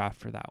a draft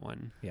for that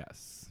one.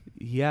 Yes.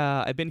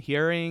 Yeah, I've been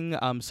hearing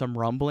some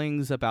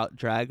rumblings about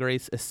Drag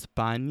Race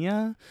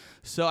España.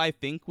 So I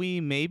think we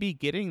may be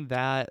getting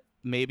that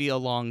maybe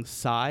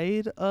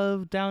alongside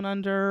of Down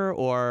Under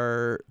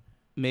or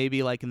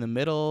maybe like in the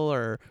middle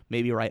or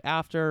maybe right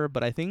after.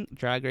 But I think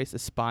Drag Race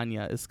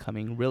España is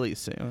coming really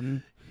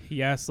soon.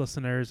 Yes,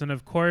 listeners. And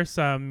of course,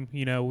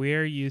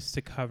 we're used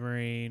to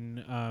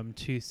covering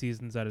 2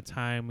 seasons at a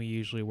time. We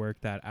usually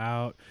work that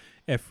out.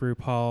 If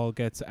RuPaul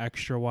gets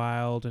extra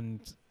wild and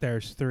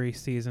there's 3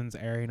 seasons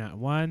airing at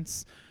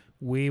once,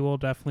 we will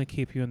definitely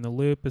keep you in the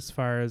loop as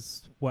far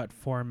as what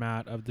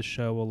format of the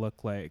show will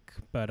look like.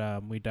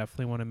 But we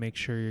definitely want to make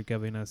sure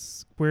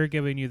we're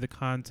giving you the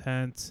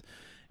content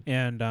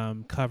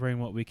and covering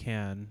what we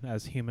can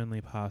as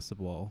humanly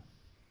possible.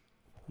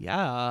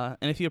 Yeah.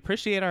 And if you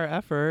appreciate our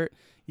effort,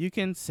 you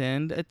can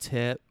send a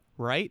tip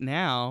right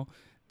now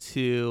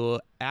to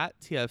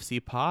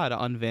 @TFC Pod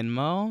on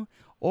Venmo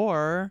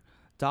or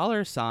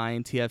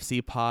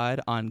 $TFC Pod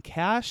on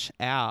Cash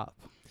App.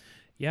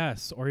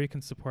 Yes, or you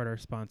can support our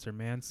sponsor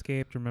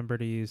Manscaped. Remember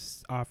to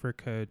use offer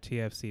code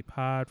TFC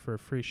Pod for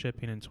free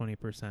shipping and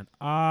 20%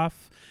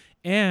 off.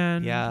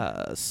 And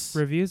yes,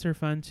 reviews are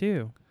fun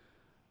too.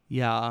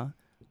 Yeah.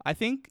 I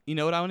think, you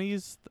know what, I want to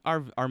use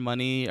our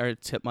money, our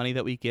tip money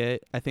that we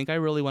get. I think I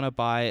really want to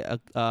buy a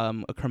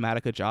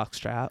Chromatica jock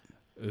strap.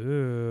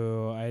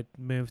 Ooh, I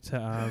moved to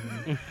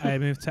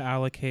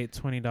allocate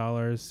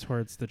 $20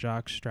 towards the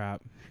jock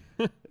strap.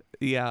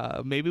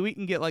 Yeah, maybe we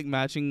can get like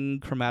matching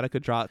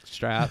Chromatica jock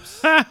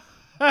straps.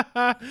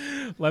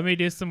 Let me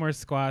do some more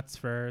squats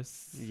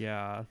first.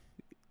 Yeah.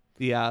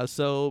 Yeah,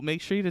 so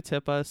make sure you to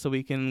tip us so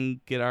we can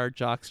get our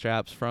jock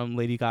straps from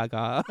Lady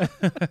Gaga.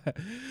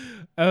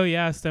 Oh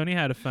yeah, Stoney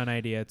had a fun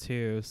idea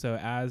too. So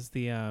as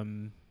the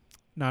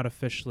not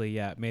officially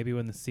yet, maybe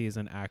when the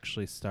season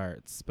actually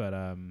starts, but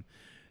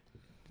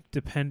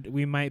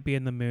we might be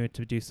in the mood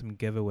to do some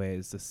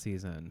giveaways this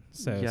season.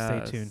 So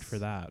Stay tuned for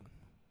that.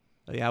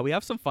 Yeah, we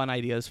have some fun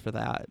ideas for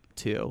that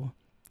too.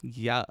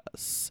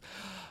 Yes.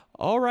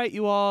 All right,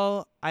 you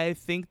all. I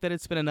think that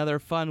it's been another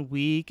fun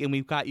week, and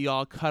we've got you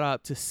all cut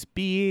up to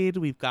speed.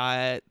 We've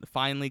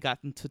finally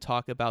gotten to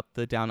talk about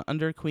the Down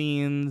Under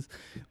Queens.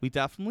 We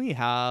definitely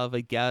have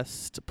a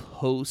guest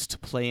host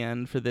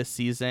planned for this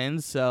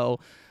season. So,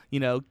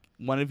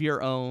 one of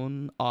your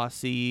own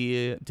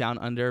Aussie Down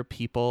Under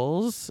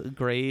peoples.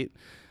 Great.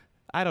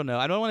 I don't know.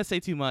 I don't want to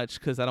say too much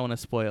because I don't want to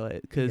spoil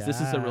it, because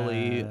this is a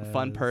really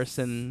fun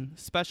person,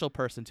 special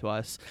person to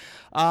us.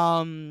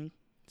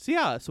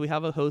 So we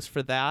have a host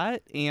for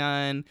that,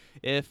 and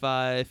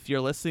if you're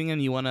listening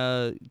and you want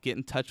to get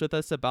in touch with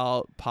us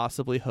about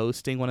possibly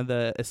hosting one of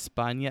the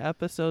España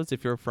episodes,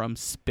 if you're from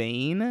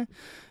Spain,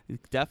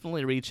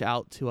 definitely reach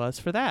out to us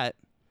for that.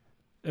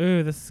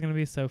 Ooh, this is going to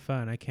be so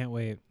fun. I can't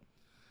wait.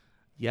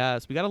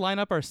 Yes, we got to line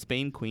up our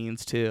Spain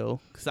queens too,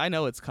 because I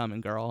know it's coming,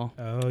 girl.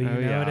 Oh, you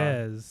know it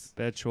is.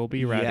 Bitch, we'll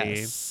be ready.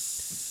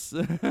 Yes.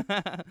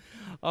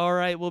 All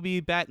right, we'll be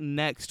back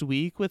next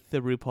week with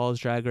the RuPaul's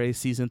Drag Race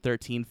Season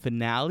 13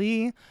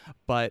 finale.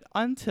 But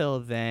until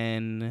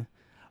then,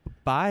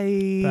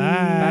 bye.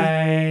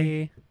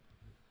 Bye.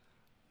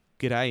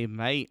 G'day,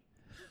 mate.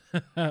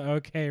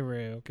 Okay,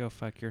 Ru. Go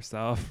fuck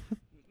yourself.